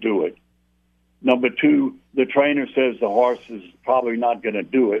want to do it. Number 2, the trainer says the horse is probably not going to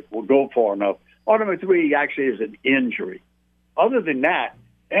do it. Will go far enough. Or number 3, actually is an injury. Other than that,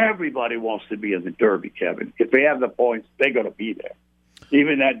 everybody wants to be in the Derby, Kevin. If they have the points, they're going to be there.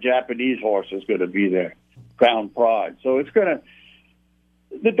 Even that Japanese horse is going to be there, Crown Pride. So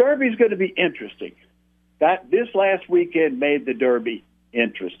the Derby's going to be interesting. This last weekend made the Derby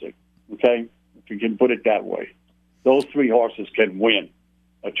interesting, okay, if you can put it that way. Those 3 horses can win.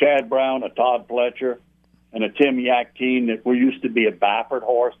 A Chad Brown, a Todd Pletcher, and a Tim Yakteen that used to be a Baffert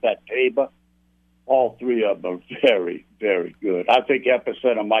horse, that Taba. All 3 of them are very, very good. I think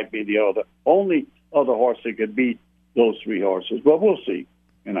Epicenter might be the only other horse that could beat those 3 horses, but we'll see.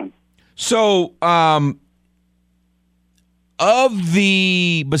 You know. So,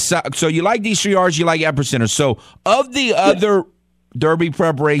 so you like these 3 horses, you like Epicenter. So, of the other Derby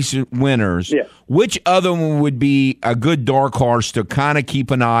preparation winners, which other one would be a good dark horse to kind of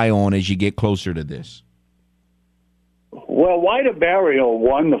keep an eye on as you get closer to this? Well, White Barrio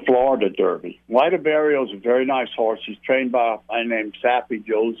won the Florida Derby. White Barrio is a very nice horse. He's trained by a man named Sappy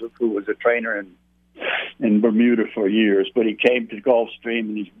Joseph, who was a trainer in Bermuda for years, but he came to Gulfstream,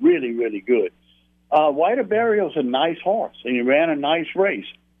 and he's really, really good. White Barrio's a nice horse, and he ran a nice race.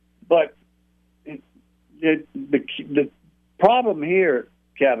 But the problem here,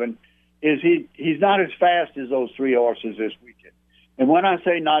 Kevin, is he's not as fast as those 3 horses this weekend. And when I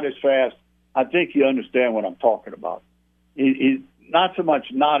say not as fast, I think you understand what I'm talking about. He's not so much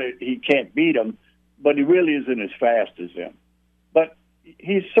he can't beat them, but he really isn't as fast as them. But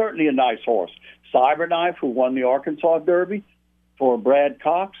he's certainly a nice horse. Cyberknife, who won the Arkansas Derby for Brad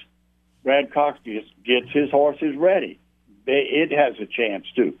Cox. Brad Cox gets his horses ready. It has a chance,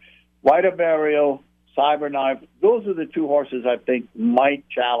 too. White Barrio, Cyberknife, those are the 2 horses I think might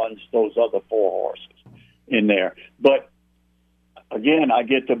challenge those other 4 horses in there. But, again, I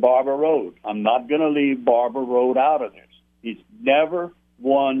get to Barber Road. I'm not going to leave Barber Road out of this. He's never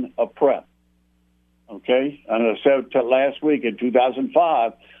won a prep. Okay? And I said last week in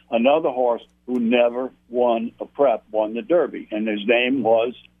 2005, another horse who never won a prep won the Derby, and his name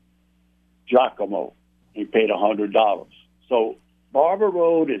was Giacomo. He paid $100. So Barber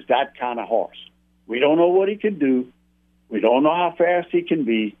Road is that kind of horse. We don't know what he can do. We don't know how fast he can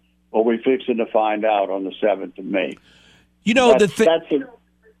be, but we're fixing to find out on the 7th of May. You know,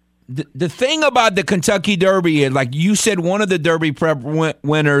 the thing about the Kentucky Derby is, like you said, one of the Derby prep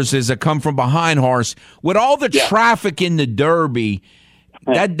winners is a come-from-behind horse. With all the traffic in the Derby,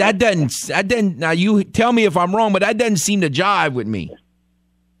 that doesn't. Now, you tell me if I'm wrong, but that doesn't seem to jive with me.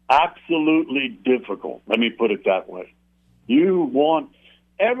 Absolutely difficult. Let me put it that way. You want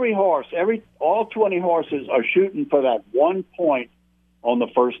every horse, all 20 horses are shooting for that 1 point on the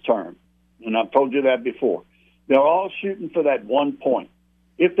first turn. And I've told you that before. They're all shooting for that 1 point.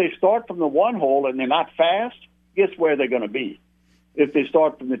 If they start from the 1 hole and they're not fast, guess where they're going to be? If they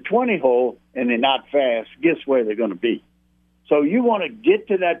start from the 20 hole and they're not fast, guess where they're going to be? So you want to get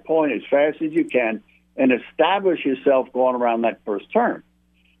to that point as fast as you can and establish yourself going around that first turn.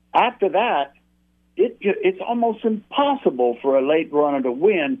 After that, it's almost impossible for a late runner to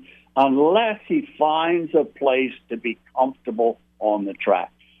win unless he finds a place to be comfortable on the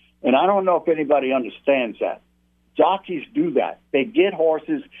track. And I don't know if anybody understands that. Jockeys do that. They get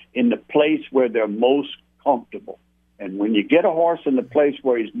horses in the place where they're most comfortable. And when you get a horse in the place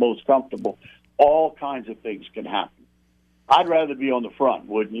where he's most comfortable, all kinds of things can happen. I'd rather be on the front,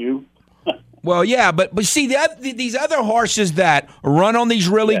 wouldn't you? Well, yeah, but see, these other horses that run on these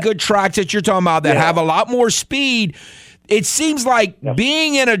really good tracks that you're talking about that have a lot more speed, it seems like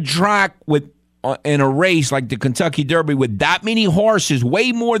being in a track with in a race like the Kentucky Derby with that many horses,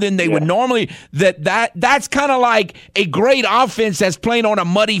 way more than they would normally, that's kind of like a great offense that's playing on a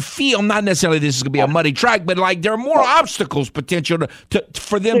muddy field. Not necessarily this is going to be a muddy track, but like there are more obstacles potential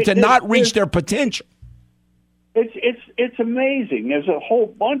for them to not reach their potential. It's amazing. There's a whole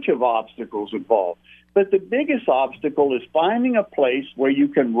bunch of obstacles involved. But the biggest obstacle is finding a place where you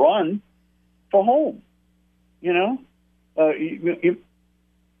can run for home. You know?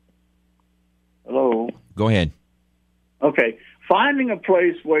 Hello? Go ahead. Okay. Finding a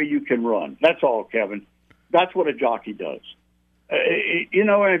place where you can run. That's all, Kevin. That's what a jockey does. You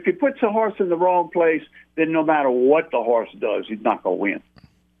know, if he puts a horse in the wrong place, then no matter what the horse does, he's not going to win.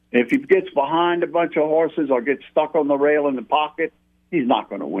 If he gets behind a bunch of horses or gets stuck on the rail in the pocket, he's not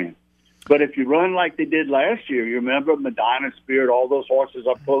going to win. But if you run like they did last year, you remember Medina, Spirit, all those horses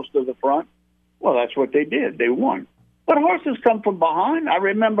up close to the front? Well, that's what they did. They won. But horses come from behind. I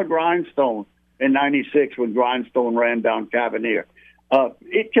remember Grindstone in 96 when Grindstone ran down Cavalier.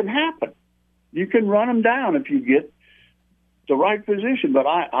 It can happen. You can run them down if you get the right position. But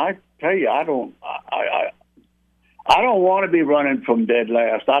I tell you, I don't want to be running from dead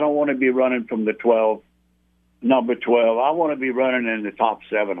last. I don't want to be running from the number 12. I want to be running in the top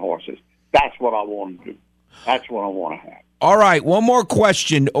 7 horses. That's what I want to do. That's what I want to have. All right, one more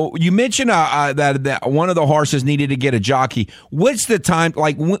question. You mentioned that one of the horses needed to get a jockey. What's the time?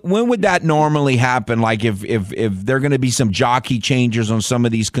 Like, when would that normally happen? Like, if there are going to be some jockey changes on some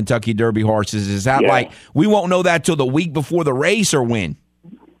of these Kentucky Derby horses, is that like we won't know that till the week before the race, or when?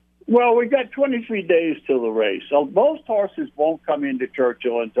 Well, we got 23 days till the race. So most horses won't come into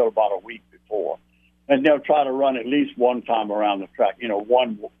Churchill until about a week before, and they'll try to run at least one time around the track. You know,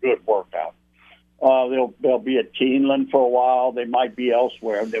 one good workout. They'll be at Keeneland for a while. They might be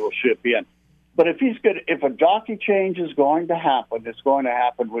elsewhere. They will ship in. But if a jockey change is going to happen, it's going to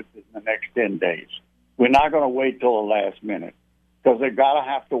happen within the next 10 days. We're not going to wait till the last minute because they've got to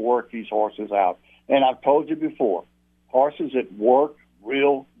have to work these horses out. And I've told you before, horses that work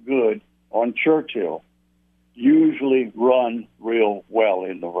real good on Churchill usually run real well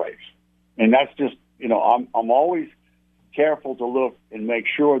in the race. And that's just, you know, I'm always careful to look and make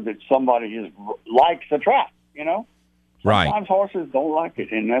sure that somebody likes the track, you know? Sometimes horses don't like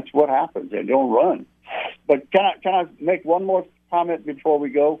it, and that's what happens. They don't run. But can I make one more comment before we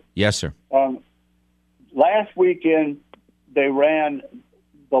go? Yes, sir. Last weekend, they ran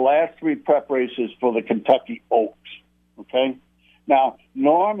the last 3 prep races for the Kentucky Oaks, okay? Now,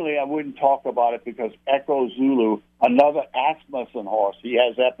 normally I wouldn't talk about it because Echo Zulu, another Asmussen horse, he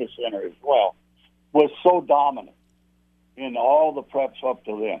has Epicenter as well, was so dominant in all the preps up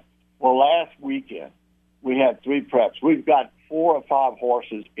to then. Well, last weekend, we had 3 preps. We've got 4 or 5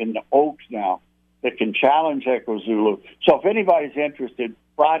 horses in the Oaks now that can challenge Echo Zulu. So if anybody's interested,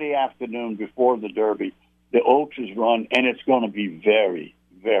 Friday afternoon before the Derby, the Oaks is run, and it's going to be very,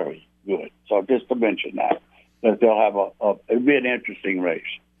 very good. So just to mention that they'll have it'll be an interesting race.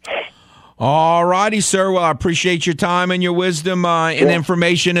 All righty, sir. Well, I appreciate your time and your wisdom and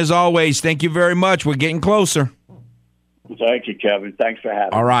information as always. Thank you very much. We're getting closer. Thank you, Kevin. Thanks for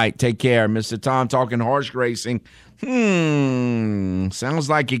having me. All right, take care. Mr. Tom talking horse racing. Sounds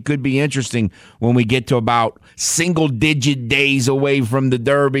like it could be interesting when we get to about single-digit days away from the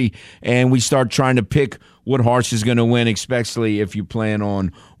Derby and we start trying to pick what horse is going to win, especially if you plan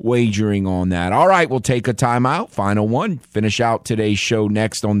on wagering on that. All right, we'll take a timeout. Final one. Finish out today's show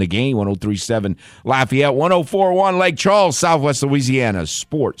next on The Game, 103.7 Lafayette, 104.1 Lake Charles, Southwest Louisiana's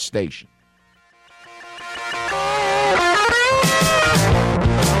sports station.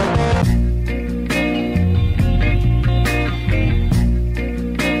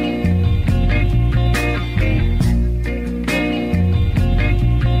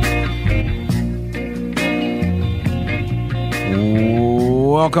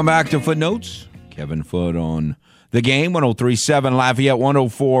 Welcome back to Footnotes. Kevin Foote on The Game, 103.7 Lafayette,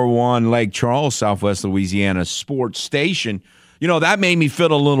 104.1 Lake Charles, Southwest Louisiana sports station. You know, that made me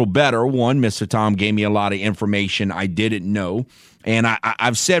feel a little better. One, Mr. Tom gave me a lot of information I didn't know. And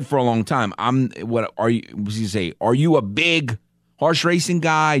I've said for a long time, are you a big Horse racing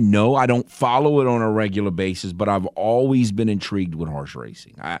guy, no, I don't follow it on a regular basis, but I've always been intrigued with horse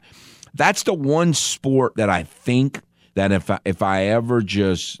racing. That's the one sport that I think that if I ever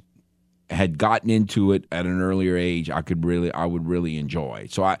just had gotten into it at an earlier age, I would really enjoy.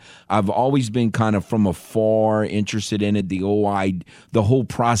 So I've always been kind of from afar interested in it. The whole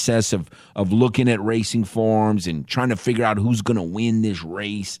process of looking at racing forms and trying to figure out who's going to win this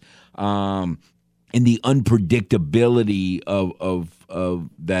race, and the unpredictability of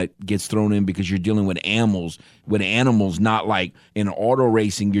that gets thrown in because you're dealing with animals. With animals, not like in auto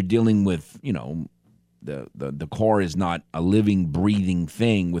racing, you're dealing with, the car is not a living, breathing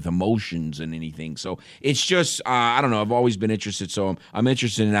thing with emotions and anything. So it's just, I don't know. I've always been interested, so I'm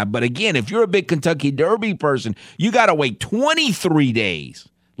interested in that. But again, if you're a big Kentucky Derby person, you got to wait 23 days,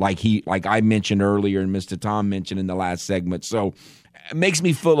 like I mentioned earlier and Mr. Tom mentioned in the last segment. So it makes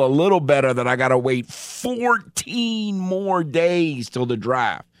me feel a little better that I got to wait 14 more days till the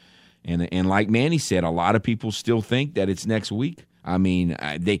draft. And like Manny said, a lot of people still think that it's next week. I mean,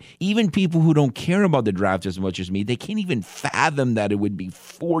 even people who don't care about the draft as much as me, they can't even fathom that it would be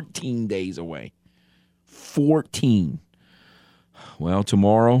 14 days away. 14. Well,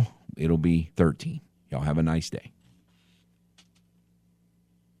 tomorrow it'll be 13. Y'all have a nice day.